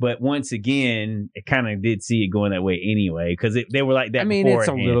 But once again, it kind of did see it going that way anyway, because they were like that. I mean, it's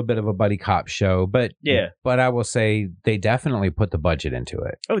a little bit of a buddy cop show, but yeah. But I will say they definitely put the budget into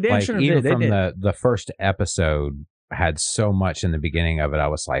it. Oh, damn sure even did. From the first episode had so much in the beginning of it. I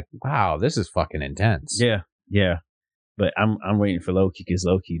was like, wow, this is fucking intense. Yeah, yeah. But I'm waiting for Loki because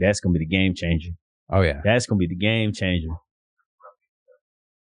Loki, that's gonna be the game changer. Oh yeah, that's gonna be the game changer.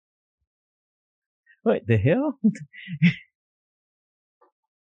 What the hell?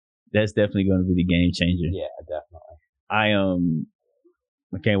 That's definitely going to be the game changer. Yeah, definitely. I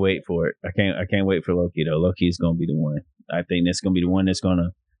can't wait for it. I can't wait for Loki though. Loki is going to be the one. I think that's going to be the one that's going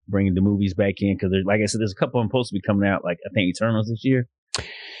to bring the movies back in because, like I said, there's a couple of them supposed to be coming out. Like I think Eternals this year,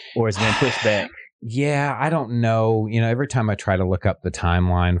 or it's been pushed back. Yeah, I don't know. Every time I try to look up the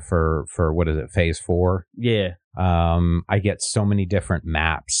timeline for what is it, Phase 4? Yeah. I get so many different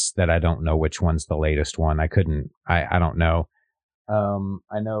maps that I don't know which one's the latest one. I don't know.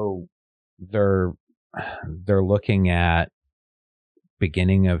 I know they're looking at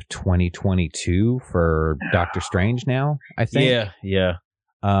beginning of 2022 for Doctor Strange now, I think. Yeah.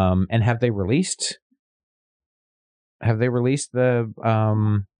 And have they released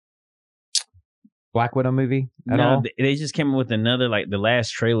the Black Widow movie at all? They just came up with another, like the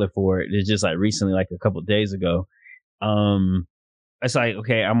last trailer for it. It's just like recently, like a couple of days ago. It's like,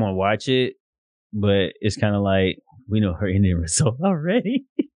 okay, I'm gonna watch it, but it's kind of like we know her ending result already.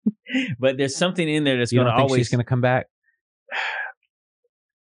 But there's something in there that's gonna always. She's gonna come back.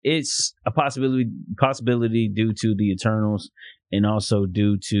 It's a possibility due to the Eternals, and also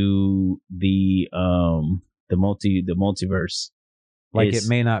due to the multiverse. Like it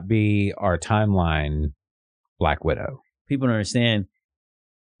may not be our timeline Black Widow. People don't understand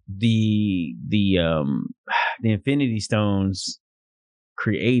the Infinity Stones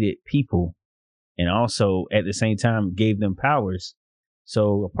created people and also at the same time gave them powers.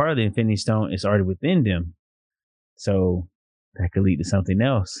 So a part of the Infinity Stone is already within them. So that could lead to something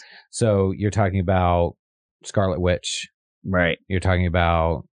else. So you're talking about Scarlet Witch. Right. You're talking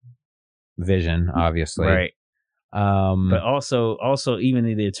about Vision, obviously. Right. But also even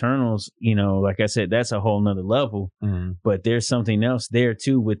in the Eternals, like I said, that's a whole nother level. Mm-hmm. But there's something else there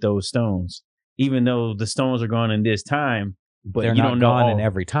too with those stones. Even though the stones are gone in this time, but they're not gone in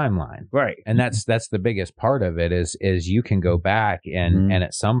every timeline, right? And that's the biggest part of it is you can go back and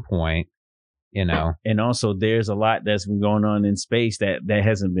at some point, And also, there's a lot that's been going on in space that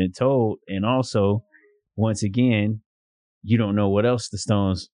hasn't been told. And also, once again, you don't know what else the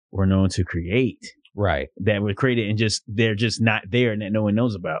stones were known to create. Right. That were created and they're just not there and that no one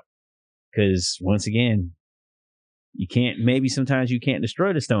knows about. Because once again, sometimes you can't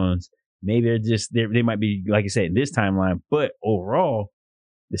destroy the stones. Maybe they might be, like I said, in this timeline, but overall,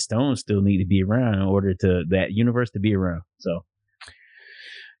 the stones still need to be around in order to that universe to be around. So.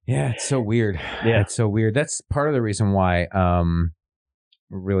 Yeah, it's so weird. Yeah. It's so weird. That's part of the reason why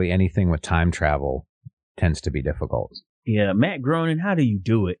really anything with time travel tends to be difficult. Yeah, Matt Groening, how do you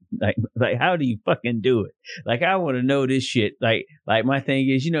do it? Like how do you fucking do it? Like, I want to know this shit. Like my thing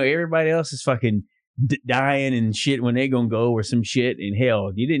is, everybody else is fucking dying and shit when they gonna go or some shit. And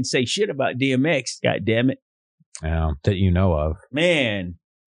hell, you didn't say shit about DMX. God damn it. Yeah, that you know of. Man,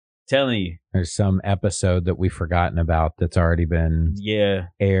 telling you. There's some episode that we've forgotten about that's already been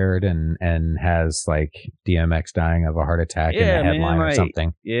aired and has like DMX dying of a heart attack in the headline or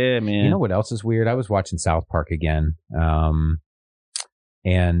something. Yeah, man. You know what else is weird? I was watching South Park again. And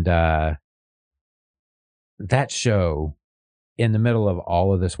that show, in the middle of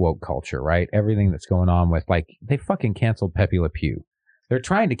all of this woke culture, right? Everything that's going on with, like, they fucking canceled Pepe Le Pew. They're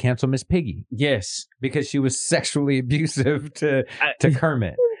trying to cancel Miss Piggy. Yes. Because she was sexually abusive to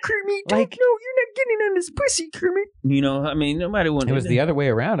Kermit. Kermit, like, no, you're not getting on this pussy, Kermit. You know, I mean, nobody wanted. It was the other way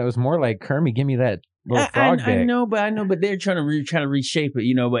around. It was more like, Kermit, give me that little frog dick. I know, but they're trying to reshape it.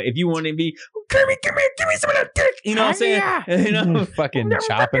 You know, but if you want to be Kermit, give me some of that dick. You know what I'm saying? You know, fucking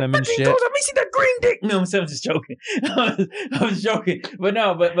chopping them and shit. Let me see that green dick. No, I'm just joking. I was joking, but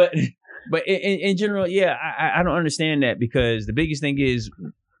no, but in general, yeah, I don't understand that, because the biggest thing is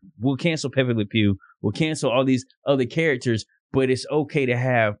we'll cancel Pepe Le Pew, we'll cancel all these other characters, but it's okay to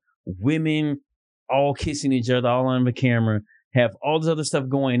have women all kissing each other all on the camera, have all this other stuff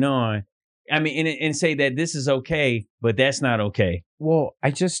going on. I mean, and say that this is okay, but that's not okay. Well,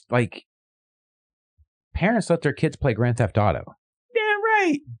 I just like parents let their kids play Grand Theft Auto. Damn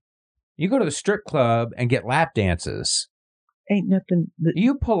right. You go to the strip club and get lap dances. Ain't nothing.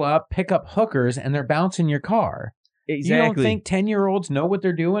 You pull up, pick up hookers, and they're bouncing your car. Exactly. You don't think 10-year-olds know what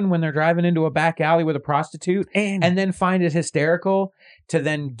they're doing when they're driving into a back alley with a prostitute and then find it hysterical to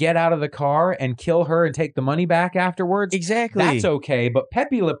then get out of the car and kill her and take the money back afterwards? Exactly. That's okay. But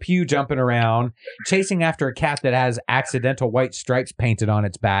Pepe Le Pew jumping around, chasing after a cat that has accidental white stripes painted on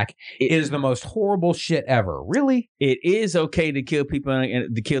its back is the most horrible shit ever. Really? It is okay to kill people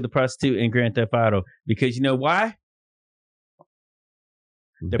and to kill the prostitute in Grand Theft Auto, because you know why?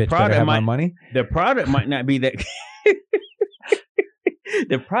 The product might not be that.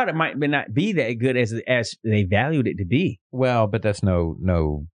 The product might not be that good as they valued it to be. Well, but that's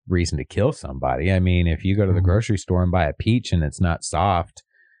no reason to kill somebody. I mean, if you go to the grocery store and buy a peach and it's not soft,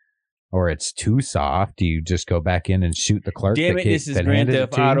 or it's too soft, do you just go back in and shoot the clerk? Damn it, this is Grand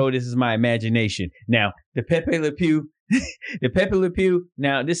Theft Auto. This is my imagination. Now, the Pepe Le Pew,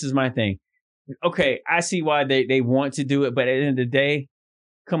 now this is my thing. Okay, I see why they want to do it, but at the end of the day,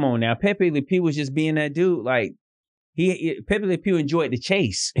 come on now. Pepe Le Pew was just being that dude. Like, Pepe Le Pew enjoyed the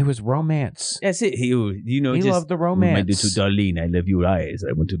chase. It was romance. That's it. He loved the romance. My little Darlene, I love your eyes.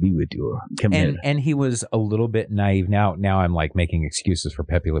 I want to be with you. Come here. And he was a little bit naive. Now I'm like making excuses for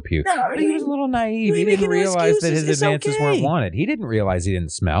Pepe Le Pew. No, he was a little naive. He didn't realize that his advances weren't wanted. He didn't realize he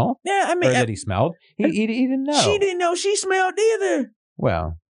didn't smell. Yeah, I mean, or that he smelled. He didn't know. She didn't know she smelled either.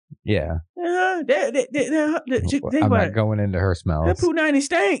 Well, yeah. I'm not going into her smells. That poo 90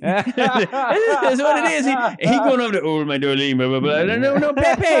 stank. That's what it is. He going over there, oh, my Darlene, blah, blah, blah. No,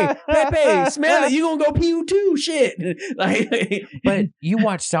 Pepe, smell it. You gonna go pee too, shit. But you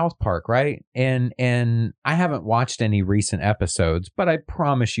watch South Park, right? And I haven't watched any recent episodes, but I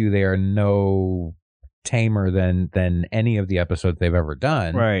promise you they are no tamer than any of the episodes they've ever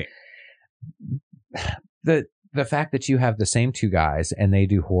done. Right. The fact that you have the same two guys and they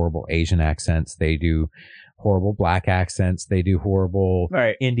do horrible Asian accents, they do horrible black accents, they do horrible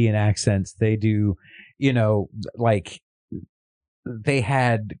Indian accents, they do, like they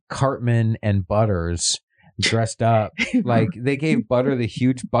had Cartman and Butters dressed up. Like they gave Butter the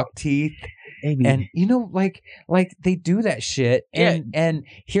huge buck teeth. Maybe. And like they do that shit. And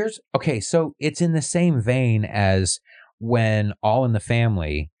here's so it's in the same vein as when All in the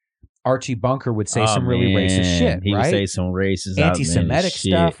Family, Archie Bunker would say some really racist shit, he right? He would say some racist, anti-Semitic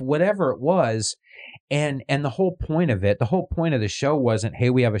stuff, whatever it was. And the whole point of it, the whole point of the show wasn't, hey,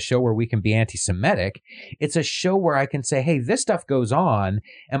 we have a show where we can be anti-Semitic. It's a show where I can say, hey, this stuff goes on.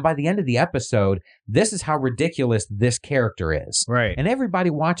 And by the end of the episode, this is how ridiculous this character is. Right. And everybody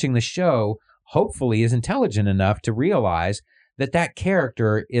watching the show, hopefully, is intelligent enough to realize that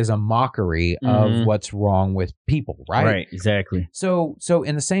character is a mockery of what's wrong with people, right? Right, exactly. So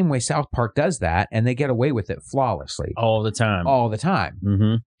in the same way, South Park does that, and they get away with it flawlessly. All the time.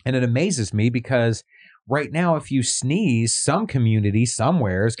 Mm-hmm. And it amazes me because right now, if you sneeze, some community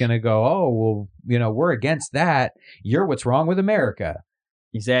somewhere is going to go, oh, well, we're against that. You're what's wrong with America.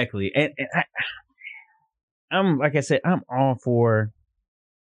 Exactly. And I'm, like I said, I'm all for,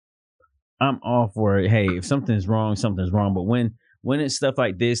 hey, if something's wrong, something's wrong. But when it's stuff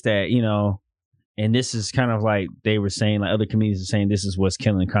like this that, and this is kind of like they were saying, like other comedians are saying, this is what's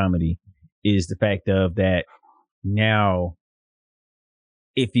killing comedy, is the fact of that now,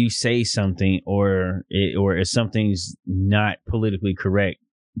 if you say something or if something's not politically correct,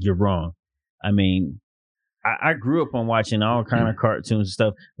 you're wrong. I mean, I grew up on watching all kind of cartoons and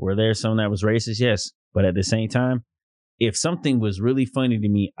stuff where there's some that was racist, yes. But at the same time, if something was really funny to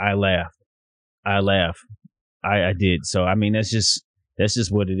me, I laughed. I did. So I mean, that's just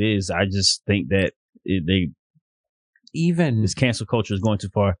what it is. I just think that this cancel culture is going too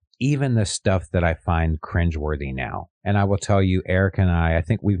far. Even the stuff that I find cringeworthy now, and I will tell you, Eric and I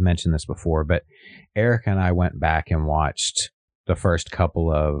think we've mentioned this before, but Eric and I went back and watched the first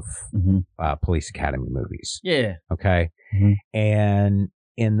couple of Police Academy movies. Yeah. Okay. Mm-hmm. And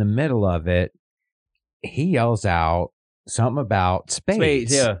in the middle of it, he yells out something about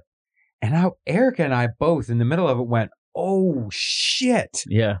spades. Yeah. And how Erica and I both in the middle of it went, oh shit.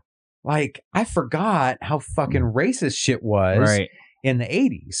 Yeah. Like, I forgot how fucking racist shit was in the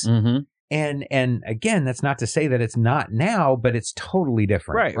 80s. Mm-hmm. And again, that's not to say that it's not now, but it's totally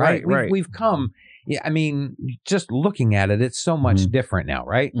different. Right. We've come, I mean, just looking at it, it's so much different now,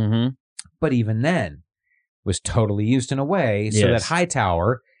 right? Mm-hmm. But even then, was totally used in a way so that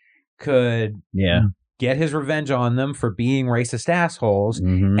Hightower could get his revenge on them for being racist assholes,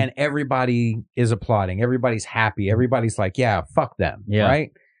 and everybody is applauding. Everybody's happy. Everybody's like, yeah, fuck them, right?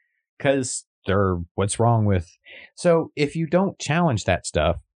 Because they're, what's wrong with... So if you don't challenge that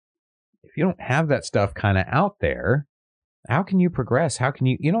stuff, if you don't have that stuff kind of out there, how can you progress? How can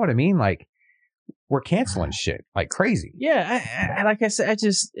you know what I mean? Like, we're canceling shit like crazy. Yeah, I like I said,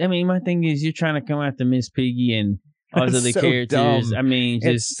 I mean, my thing is, you're trying to come after Miss Piggy and all the other characters. Dumb. I mean,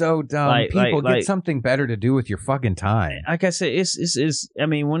 it's so dumb. People get something better to do with your fucking time. Like I said, it's. I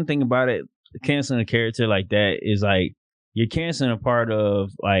mean, one thing about it, canceling a character like that is like you're canceling a part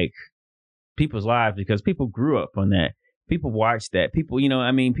of like people's lives because people grew up on that. People watch that. People,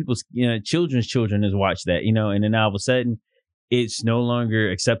 people's children's children has watched that. And then all of a sudden, it's no longer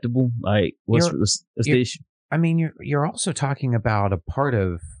acceptable. Like, what's the issue? I mean, you're also talking about a part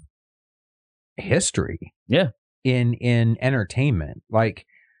of history. Yeah. In entertainment, like,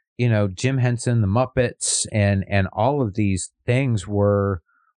 Jim Henson, the Muppets, and all of these things were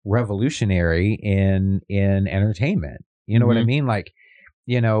revolutionary in entertainment. You know what I mean? Like,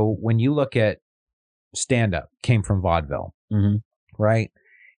 when you look at stand-up, came from vaudeville, right?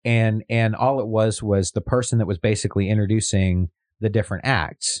 And all it was the person that was basically introducing the different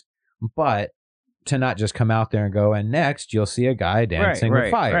acts, but to not just come out there and go, and next you'll see a guy dancing with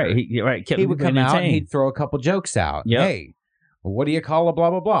fire. Right. He would come out and he'd throw a couple jokes out. Yep. Hey, what do you call a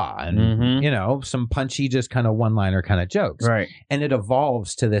blah, blah, blah? And, some punchy, just kind of one-liner kind of jokes. Right. And it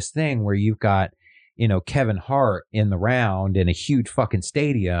evolves to this thing where you've got, Kevin Hart in the round in a huge fucking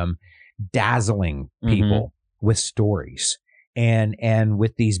stadium, dazzling people with stories. And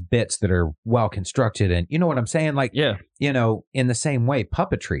with these bits that are well constructed, and you know what I'm saying? Like, in the same way,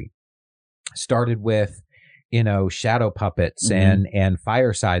 puppetry started with, shadow puppets and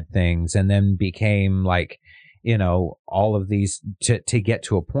fireside things, and then became like, all of these to get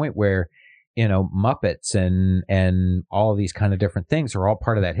to a point where, Muppets and all of these kind of different things are all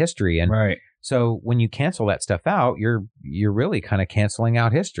part of that history. And so when you cancel that stuff out, you're really kind of canceling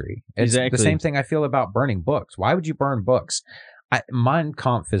out history. It's the same thing I feel about burning books. Why would you burn books? Mein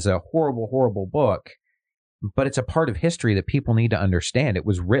Kampf is a horrible, horrible book, but it's a part of history that people need to understand. It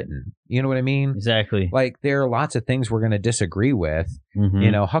was written. You know what I mean? Exactly. Like, there are lots of things we're going to disagree with.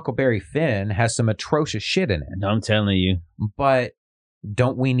 Huckleberry Finn has some atrocious shit in it. I'm telling you. But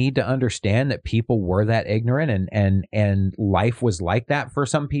don't we need to understand that people were that ignorant and life was like that for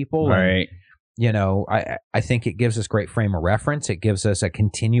some people? Right. And, I think it gives us great frame of reference. It gives us a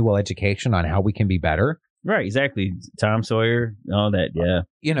continual education on how we can be better. Right, exactly. Tom Sawyer, all that, yeah.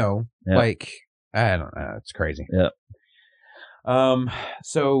 Like, I don't know. It's crazy. Yeah.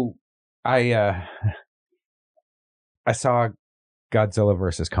 So I saw Godzilla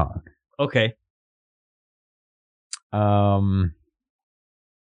versus Kong. Okay.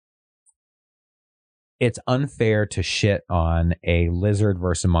 It's unfair to shit on a lizard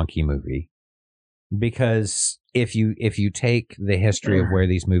versus monkey movie, because if you take the history of where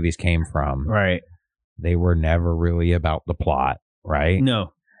these movies came from, right, they were never really about the plot, right?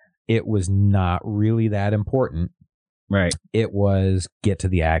 No. It was not really that important. Right. It was get to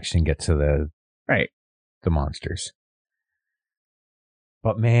the action, get to the monsters.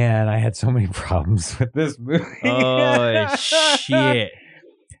 But man, I had so many problems with this movie. Oh, shit.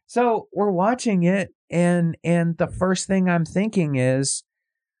 So we're watching it, and the first thing I'm thinking is,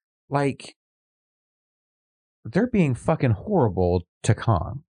 like, they're being fucking horrible to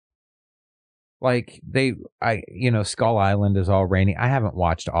Kong. Like, Skull Island is all rainy. I haven't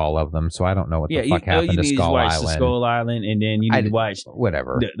watched all of them, so I don't know what the fuck happened to Skull Island. You need to watch Skull Island, and then you need to watch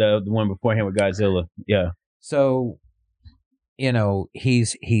whatever the one beforehand with Godzilla. Yeah. So,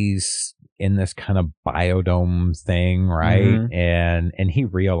 he's in this kind of biodome thing, right? And he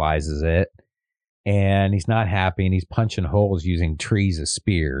realizes it, and he's not happy, and he's punching holes using trees as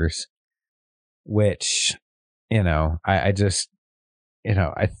spears, which, I just,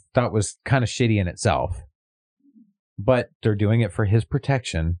 I thought was kind of shitty in itself, but they're doing it for his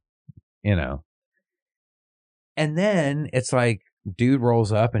protection, And then it's like, dude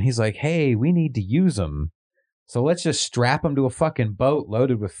rolls up and he's like, hey, we need to use them. So let's just strap him to a fucking boat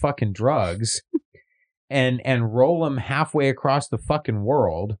loaded with fucking drugs and roll him halfway across the fucking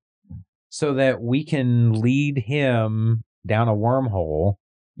world so that we can lead him down a wormhole.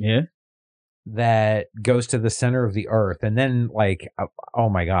 Yeah. that goes to the center of the earth. And then like, oh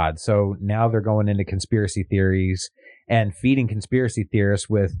my God. So now they're going into conspiracy theories and feeding conspiracy theorists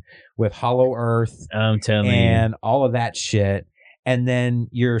with hollow earth. I'm telling you. And all of that shit. And then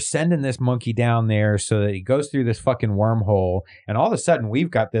you're sending this monkey down there so that he goes through this fucking wormhole. And all of a sudden we've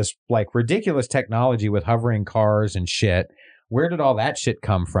got this like ridiculous technology with hovering cars and shit. Where did all that shit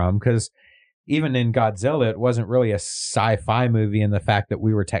come from? Because even in Godzilla, it wasn't really a sci-fi movie in the fact that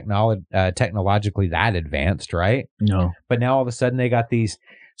we were technologically that advanced, right? No. But now all of a sudden they got these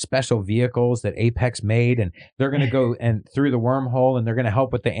special vehicles that Apex made, and they're going to go and through the wormhole, and they're going to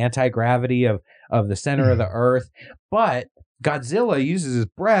help with the anti-gravity of the center of the earth. But Godzilla uses his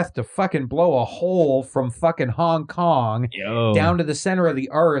breath to fucking blow a hole from fucking Hong Kong down to the center of the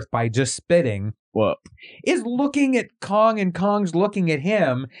earth by just spitting. What? Is looking at Kong, and Kong's looking at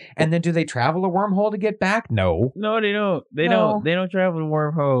him, and then do they travel a wormhole to get back? No. No, they don't. They don't travel the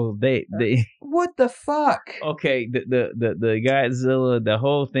wormhole. They What the fuck? Okay, the Godzilla, the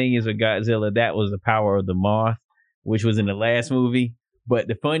whole thing is a Godzilla. That was the power of the moth, which was in the last movie. But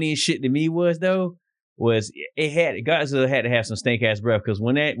the funniest shit to me was Godzilla had to have some stank ass breath, because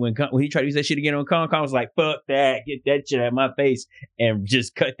when he tried to use that shit again on Kong, Kong was like, fuck that, get that shit out of my face, and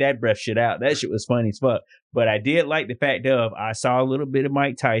just cut that breath shit out. That shit was funny as fuck. But I did like the fact of I saw a little bit of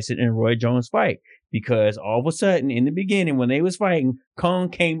Mike Tyson and Roy Jones fight, because all of a sudden in the beginning when they was fighting,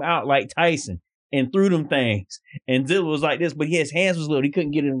 Kong came out like Tyson and threw them things, and Zilla was like this, but his hands was little, he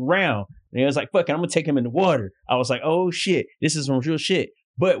couldn't get it around, and he was like, fuck it, I'm gonna take him in the water. I was like, oh shit, this is some real shit.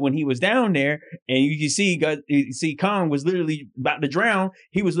 But when he was down there, and you see Kong was literally about to drown.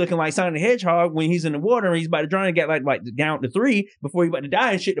 He was looking like Sonic the Hedgehog when he's in the water and he's about to drown and got like down to 3 before he about to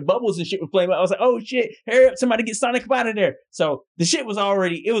die and shit. The bubbles and shit was flaming. I was like, oh shit, hurry up, somebody get Sonic up out of there. So the shit was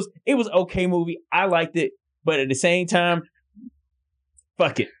already, it was okay movie. I liked it, but at the same time,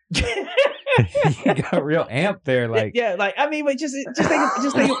 fuck it. You got real amp there, like like I mean, but just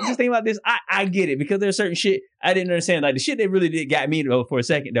think about this. I get it, because there's certain shit I didn't understand. Like the shit they really did got me though for a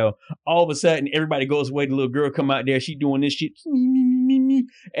second though. All of a sudden, everybody goes away. The little girl come out there, she doing this shit,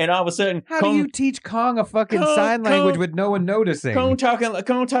 and all of a sudden, how do you teach Kong a fucking sign language with no one noticing? Kong talking,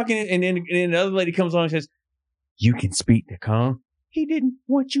 and then the other lady comes on and says, "You can speak to Kong." He didn't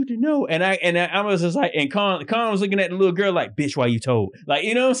want you to know. And I was just like, and Kong was looking at the little girl like, bitch, why you told? Like,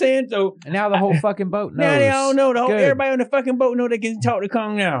 you know what I'm saying? So and now the whole fucking boat knows. Now they all know. Everybody on the fucking boat know they can talk to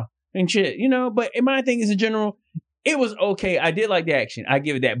Kong now and shit, you know? But my thing is, in general, it was okay. I did like the action. I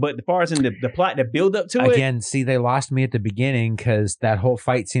give it that. But as far as in the plot, the build up to it. Again, see, they lost me at the beginning, because that whole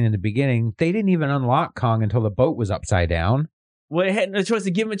fight scene in the beginning, they didn't even unlock Kong until the boat was upside down. Well, they had no choice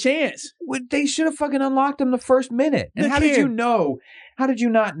to give him a chance. They should have fucking unlocked him the first minute. And how did you know? How did you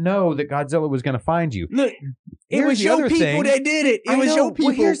not know that Godzilla was going to find you? Look, it was your people that did it. It was your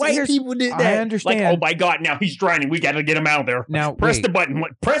people. White people did that. I understand. Like, oh my God, now he's drowning. We got to get him out of there. Now, press the button.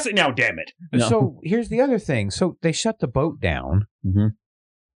 Press it now, damn it. No. So here's the other thing. So they shut the boat down,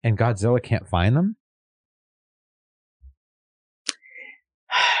 and Godzilla can't find them?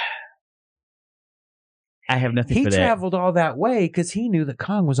 I have nothing for that. He traveled all that way because he knew that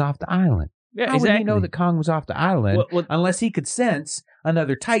Kong was off the island. Yeah, How would he know that Kong was off the island unless he could sense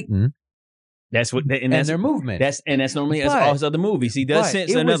another Titan? That's what, and their movement. That's normally all his other movies. He does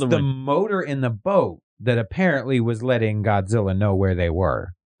sense another one. It was the motor in the boat that apparently was letting Godzilla know where they were.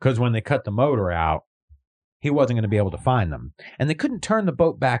 Because when they cut the motor out, he wasn't going to be able to find them. And they couldn't turn the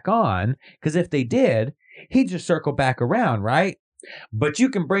boat back on, because if they did, he'd just circle back around, right? But you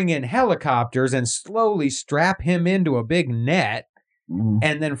can bring in helicopters and slowly strap him into a big net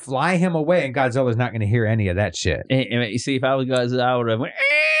and then fly him away, and Godzilla's not going to hear any of that shit. And you see, if I was Godzilla, I would have went,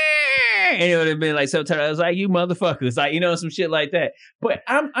 and it would have been like, sometimes I was like, you motherfuckers, like, you know, some shit like that. But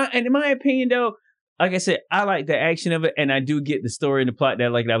and in my opinion, though, like I said, I like the action of it, and I do get the story and the plot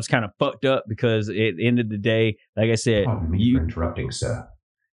that, like, that was kind of fucked up, because at the end of the day, like I said, Pardon me for interrupting, sir.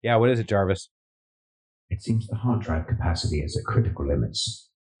 Yeah, what is it, Jarvis? It seems the hard drive capacity is at critical limits.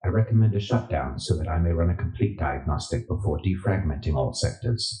 I recommend a shutdown so that I may run a complete diagnostic before defragmenting all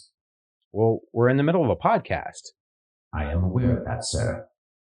sectors. Well, we're in the middle of a podcast. I am aware of that, sir.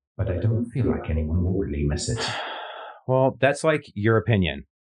 But I don't feel like anyone will really miss it. Well, that's like your opinion.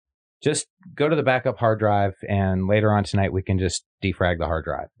 Just go to the backup hard drive, and later on tonight we can just defrag the hard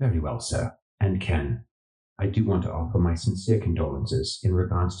drive. Very well, sir. And Ken, I do want to offer my sincere condolences in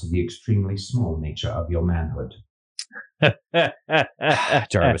regards to the extremely small nature of your manhood.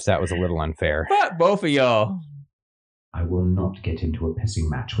 Jarvis, that was a little unfair. Fuck both of y'all. I will not get into a pissing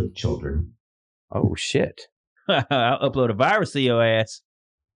match with children. Oh, shit. I'll upload a virus to your ass.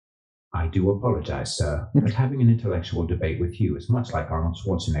 I do apologize, sir, but having an intellectual debate with you is much like Arnold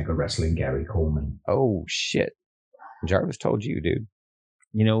Schwarzenegger wrestling Gary Coleman. Oh, shit. Jarvis told you, dude.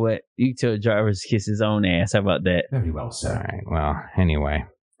 You know what? You tell Jarvis to kiss his own ass. How about that? Very well, sir. All right. Well, anyway.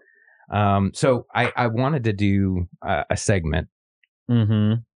 So I wanted to do a segment.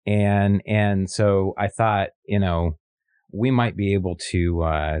 Mm-hmm. And so I thought, we might be able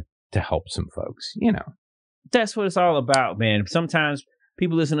to help some folks, That's what it's all about, man. Sometimes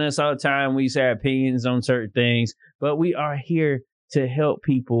people listen to us all the time. We say our opinions on certain things, but we are here to help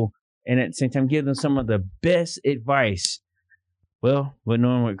people and at the same time give them some of the best advice. Well, we're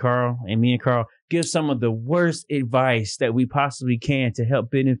knowing with Carl and me and Carl give some of the worst advice that we possibly can to help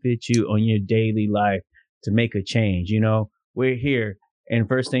benefit you on your daily life to make a change. We're here. And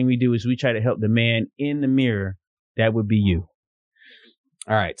first thing we do is we try to help the man in the mirror. That would be you.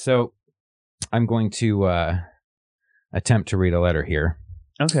 All right. So I'm going to attempt to read a letter here.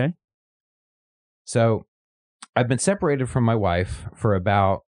 Okay. So I've been separated from my wife for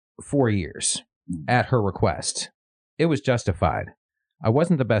about 4 years at her request. It was justified. I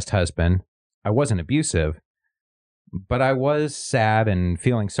wasn't the best husband. I wasn't abusive, but I was sad and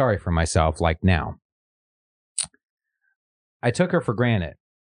feeling sorry for myself like now. I took her for granted.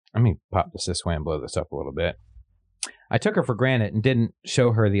 Let me pop this way and blow this up a little bit. I took her for granted and didn't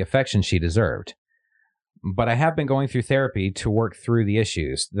show her the affection she deserved. But I have been going through therapy to work through the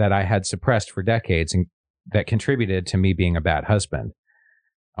issues that I had suppressed for decades and that contributed to me being a bad husband.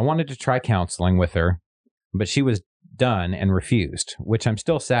 I wanted to try counseling with her, but she was done and refused, which I'm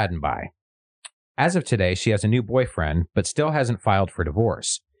still saddened by. As of today, she has a new boyfriend, but still hasn't filed for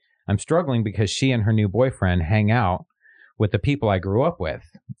divorce. I'm struggling because she and her new boyfriend hang out with the people I grew up with.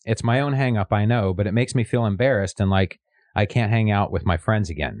 It's my own hang up, I know, but it makes me feel embarrassed and like I can't hang out with my friends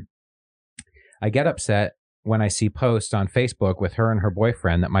again. I get upset when I see posts on Facebook with her and her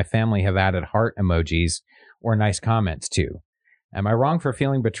boyfriend that my family have added heart emojis or nice comments to. Am I wrong for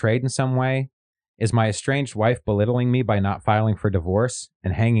feeling betrayed in some way? Is my estranged wife belittling me by not filing for divorce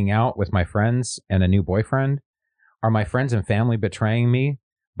and hanging out with my friends and a new boyfriend? Are my friends and family betraying me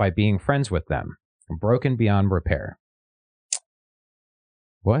by being friends with them? I'm broken beyond repair.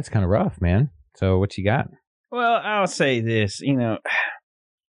 Well, it's kind of rough, man. So what you got? Well, I'll say this,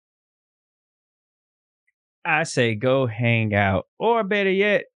 I say go hang out. Or better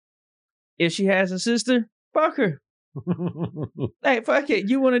yet, if she has a sister, fuck her. Hey, fuck it.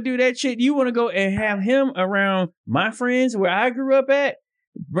 You want to do that shit? You want to go and have him around my friends where I grew up at?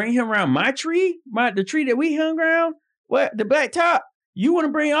 Bring him around my tree? The tree that we hung around? What? The black top? You want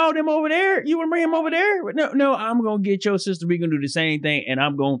to bring all them over there? You want to bring him over there? No, I'm going to get your sister. We're going to do the same thing, and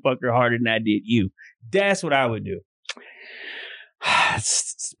I'm going to fuck her harder than I did you. That's what I would do.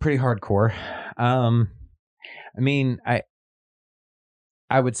 It's pretty hardcore. I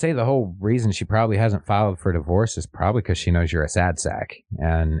would say the whole reason she probably hasn't filed for divorce is probably because she knows you're a sad sack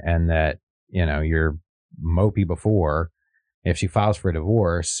and that, you're mopey before. If she files for a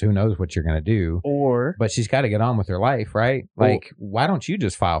divorce, who knows what you're going to do? But she's got to get on with her life, right? Like, why don't you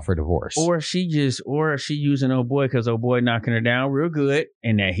just file for divorce? Or she using old boy because old boy knocking her down real good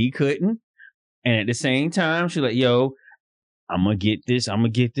and that he couldn't. And at the same time, she's like, yo, I'm going to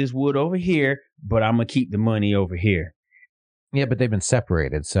get this wood over here, but I'm going to keep the money over here. Yeah, but they've been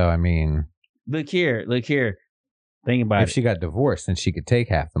separated. So, look here. Think about it. If she got divorced, then she could take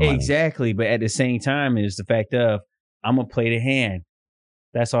half the money. Exactly. But at the same time is the fact of, I'm going to play the hand.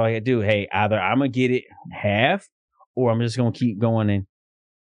 That's all I got to do. Hey, either I'm going to get it half or I'm just going to keep going and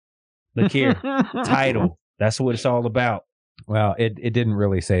look here. Title. That's what it's all about. Well, it didn't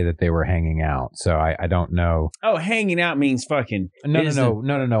really say that they were hanging out, so I don't know. Oh, hanging out means fucking.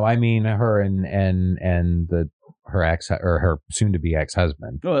 No. I mean her and her ex or her soon-to-be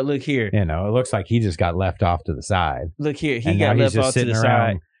ex-husband. Oh, look here. It looks like he just got left off to the side. Look here, he got left off to the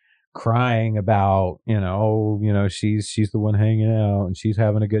side, crying about she's the one hanging out and she's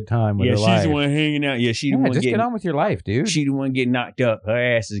having a good time with her life. Yeah, she's the one hanging out. Yeah, she's the one. Just get on with your life, dude. She the one getting knocked up.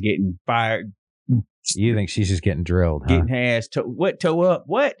 Her ass is getting fired. You think she's just getting drilled, huh? Getting her ass toe up.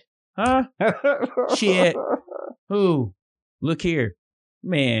 What? Huh? Shit. Who? Look here.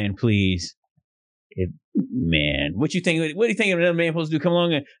 Man, please. Man. What do you think another man supposed to do? Come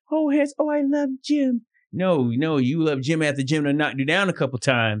along and, I love Jim. No, you love Jim after Jim done knocked you down a couple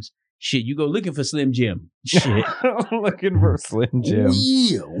times. Shit, you go looking for Slim Jim. Shit. Looking for Slim Jim. Oh,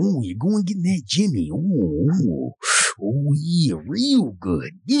 yeah. Oh, you're going to get that Jimmy. Oh, yeah. Real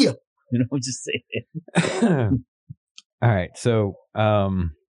good. Yeah. Just saying. All right. So,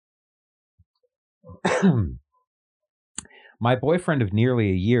 my boyfriend of nearly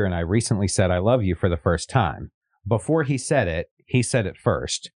a year and I recently said I love you for the first time. Before he said it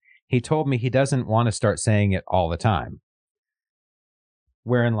first. He told me he doesn't want to start saying it all the time.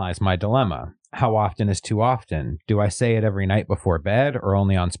 Wherein lies my dilemma. How often is too often? Do I say it every night before bed or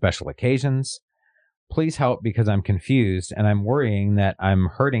only on special occasions? Please help because I'm confused and I'm worrying that I'm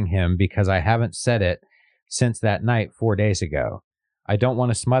hurting him because I haven't said it since that night 4 days ago. I don't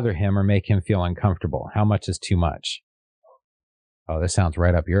want to smother him or make him feel uncomfortable. How much is too much? Oh, this sounds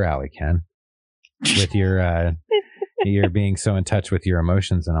right up your alley, Ken. With your you're being so in touch with your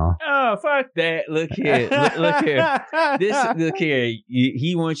emotions and all. Oh, fuck that. Look here. Look here. Look here.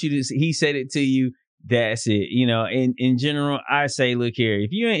 He wants you to, he said it to you. That's it. You know, in general, I say, look here.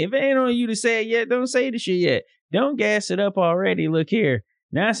 If it ain't on you to say it yet, don't say the shit yet. Don't gas it up already. Look here.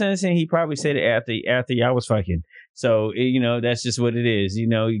 Now I'm saying he probably said it after y'all was fucking. So, that's just what it is.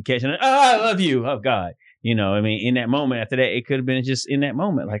 You catching it. Oh, I love you. Oh, God. I mean, in that moment after that, it could have been just in that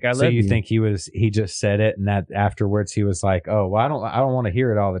moment. Like, I love you. So you think he just said it and that afterwards he was like, oh, well, I don't want to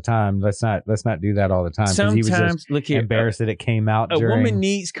hear it all the time. Let's not do that all the time. Sometimes, he was just look here, embarrassed that it came out. A woman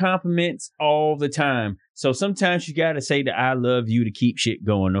needs compliments all the time. So sometimes you got to say that I love you to keep shit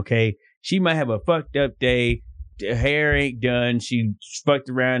going. Okay. She might have a fucked up day. The hair ain't done. She fucked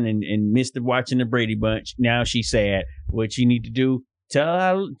around and missed watching the Brady Bunch. Now she's sad. What you need to do? Tell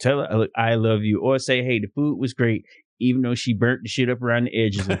her, look, I love you. Or say, hey, the food was great. Even though she burnt the shit up around the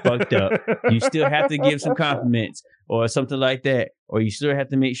edges and fucked up, you still have to give some compliments or something like that. Or you still have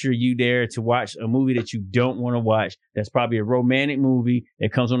to make sure you there to watch a movie that you don't want to watch. That's probably a romantic movie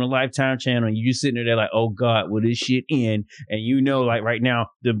that comes on a Lifetime channel. And you just sitting there like, oh God, will this shit end? And like right now,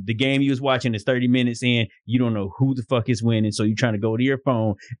 the game you was watching is 30 minutes in. You don't know who the fuck is winning. So you're trying to go to your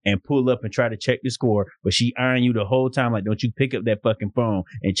phone and pull up and try to check the score. But she eyeing you the whole time. Like, don't you pick up that fucking phone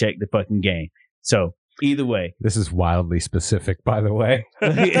and check the fucking game. So either way. This is wildly specific, by the way.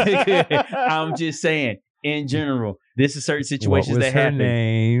 I'm just saying, in general, this is certain situations that happen.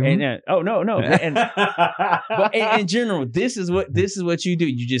 Name? And no. But in general, this is what you do.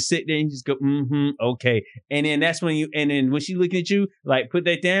 You just sit there and just go, okay. And then that's when when she looking at you, like, put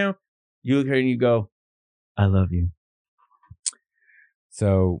that down, you look at her and you go, I love you.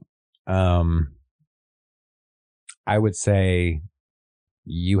 So, I would say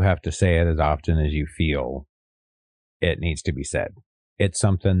you have to say it as often as you feel it needs to be said. It's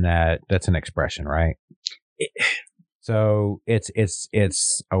something that's an expression, right? So it's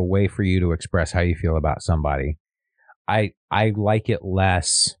a way for you to express how you feel about somebody. I like it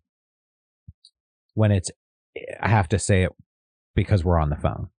less when I have to say it because we're on the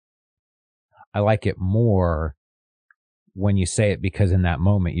phone. I like it more when you say it because in that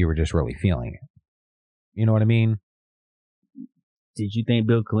moment you were just really feeling it. You know what I mean? Did you think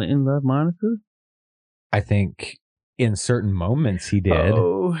Bill Clinton loved Monica? I think in certain moments he did.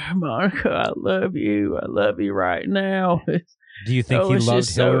 Oh, Monica, I love you. I love you right now. Do you think he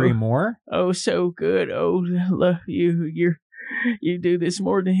loved Hillary more? Oh, so good. Oh, I love you. You do this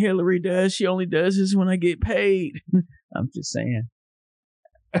more than Hillary does. She only does this when I get paid. I'm just saying.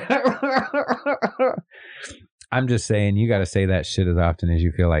 I'm just saying you got to say that shit as often as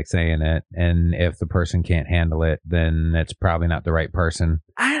you feel like saying it, and if the person can't handle it, then it's probably not the right person.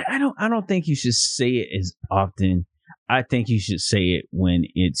 I don't think you should say it as often. I think you should say it when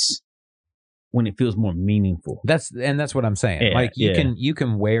it feels more meaningful. That's what I'm saying. Yeah, like you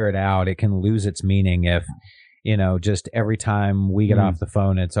can wear it out. It can lose its meaning if just every time we get off the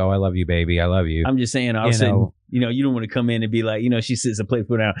phone, it's, oh, I love you, baby. I love you. I'm just saying, all of a sudden, you don't want to come in and be like, she sits and plays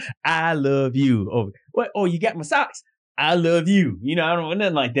foot down. I love you. Oh, what? Oh, you got my socks. I love you. I don't want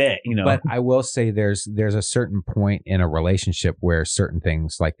nothing like that, But I will say there's a certain point in a relationship where certain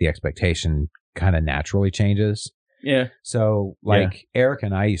things like the expectation kind of naturally changes. Yeah. So Eric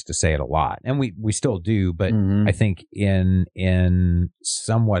and I used to say it a lot, and we still do, but I think in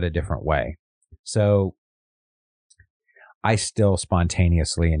somewhat a different way. So I still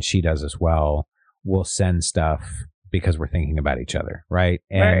spontaneously, and she does as well, will send stuff because we're thinking about each other, right?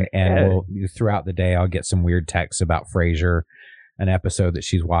 And we'll throughout the day I'll get some weird texts about Frasier, an episode that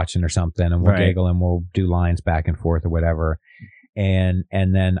she's watching or something, and we'll giggle and we'll do lines back and forth or whatever. And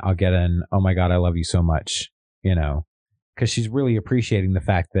then I'll get an, oh my God, I love you so much, because she's really appreciating the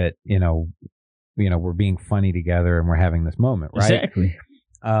fact that, we're being funny together and we're having this moment, right? Exactly.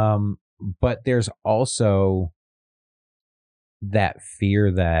 But there's also that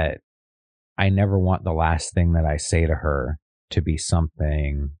fear that I never want the last thing that I say to her to be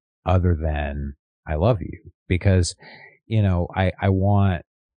something other than I love you, because, I want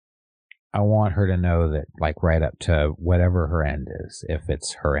her to know that, like, right up to whatever her end is, if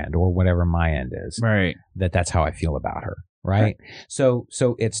it's her end or whatever my end is, right, that's how I feel about her. Right. So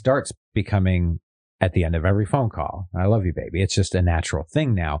it starts becoming at the end of every phone call. I love you, baby. It's just a natural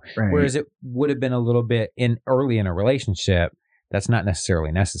thing now. Right. Whereas it would have been a little bit early in a relationship, that's not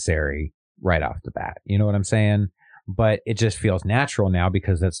necessarily necessary right off the bat. You know what I'm saying? But it just feels natural now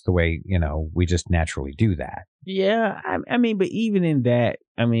because that's the way, we just naturally do that. Yeah. I mean, but even in that,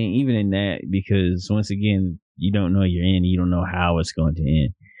 because once again, you don't know you're in, you don't know how it's going to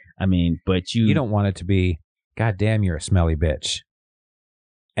end. I mean, but you don't want it to be, God damn, you're a smelly bitch.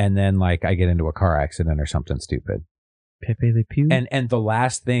 And then like I get into a car accident or something stupid. Pepe Le Pew. And the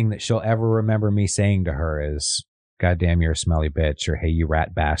last thing that she'll ever remember me saying to her is, God damn, you're a smelly bitch, or hey, you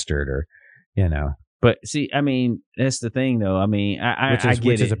rat bastard, or, But see, I mean, that's the thing though. I mean,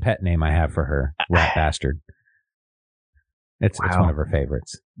 which is a pet name I have for her, rat bastard. It's one of her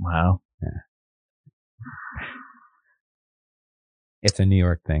favorites. Wow. Yeah. It's a New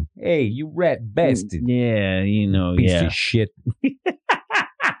York thing. Hey, you rat bastard. Yeah, Piece of shit.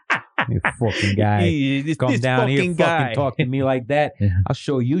 You fucking guy. Come down here and fucking talk to me like that. I'll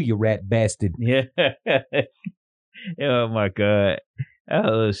show you, you rat bastard. Yeah. Oh my God. I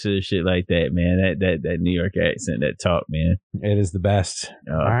love shit like that, man. That New York accent, that talk, man. It is the best.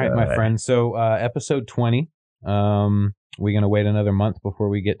 Oh, all right, God. my friend. So episode 20. We're gonna wait another month before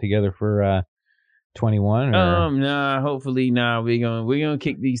we get together for 21. Nah, hopefully not. We're gonna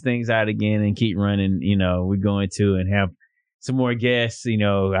kick these things out again and keep running. We're going to and have some more guests.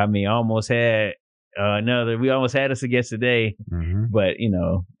 I mean, almost had we almost had us a guest today, but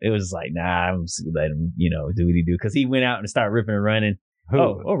it was like, nah, I'm just gonna let him, do what he do, because he went out and started ripping and running. Who?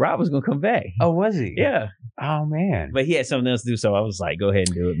 Oh, Rob was gonna come back. Oh, was he? Yeah. Oh man. But he had something else to do, so I was like, go ahead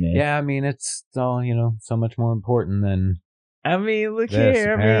and do it, man. Yeah, I mean, it's all so much more important than. I mean, look this,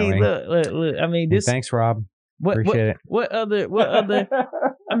 here. apparently. I mean, look. I mean, this. Well, thanks, Rob. Appreciate it. What other?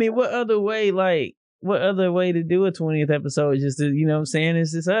 I mean, what other way? Like, what other way to do a 20th episode? Just to, what I'm saying,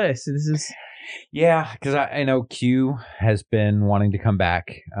 it's just us. This is. Yeah, because I know Q has been wanting to come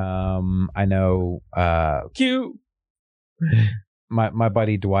back. I know Q. My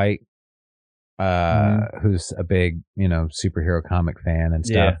buddy Dwight, who's a big superhero comic fan and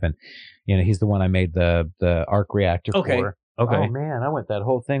stuff, and he's the one I made the arc reactor for. Okay. Oh man, I went that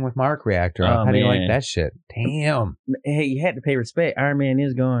whole thing with my arc reactor. How do you like that shit? Damn. Hey, you had to pay respect. Iron Man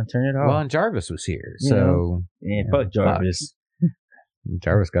is gone. Turn it off. Well, and Jarvis was here, so fuck Jarvis.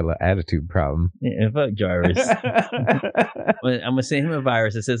 Jarvis got an attitude problem. Yeah, fuck Jarvis. I'm gonna send him a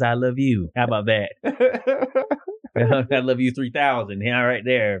virus that says "I love you." How about that? I love you 3000. Yeah, right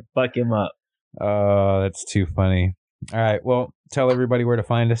there. Fuck him up. Oh, that's too funny. All right, well, tell everybody where to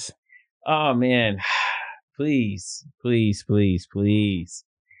find us. Oh man, please.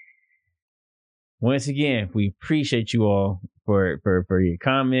 Once again, we appreciate you all for your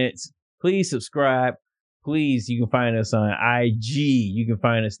comments. Please subscribe. Please, you can find us on IG. You can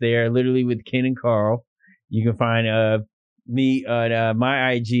find us there, literally with Ken and Carl. You can find me on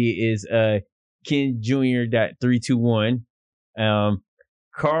my IG is KenJr.321.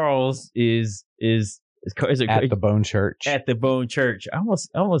 Carl's is at the Bone Church. At the Bone Church. I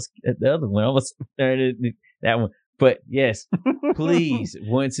almost at the other one. I almost started that one. But yes, please,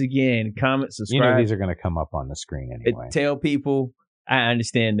 once again, comment, subscribe. These are going to come up on the screen anyway. Tell people. I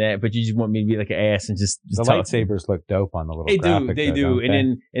understand that, but you just want me to be like an ass and just the lightsabers look dope on the little graphic. They do.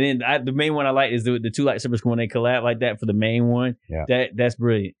 And then the main one I like is the two lightsabers when they collab like that for the main one. Yeah. That's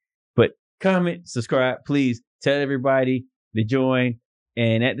brilliant. But comment, subscribe, please tell everybody to join.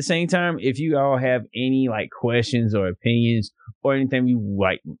 And at the same time, if you all have any like questions or opinions or anything you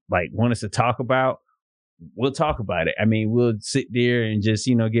like want us to talk about, we'll talk about it. I mean, we'll sit there and just,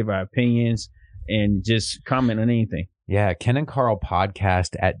 give our opinions and just comment on anything. Yeah, Ken and Carl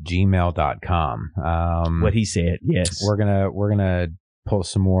podcast at gmail.com. What he said, yes. We're gonna pull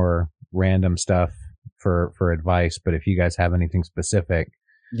some more random stuff for advice, but if you guys have anything specific,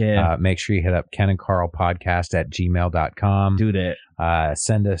 make sure you hit up Ken and Carl podcast at gmail.com. Do that.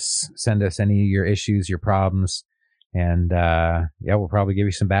 Send us any of your issues, your problems, and we'll probably give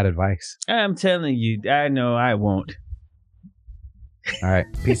you some bad advice. I'm telling you, I know I won't. All right,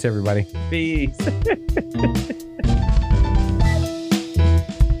 peace, everybody. Peace.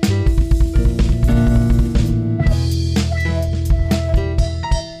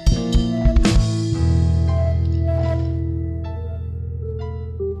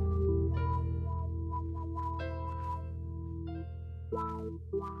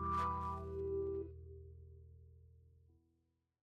 Wow.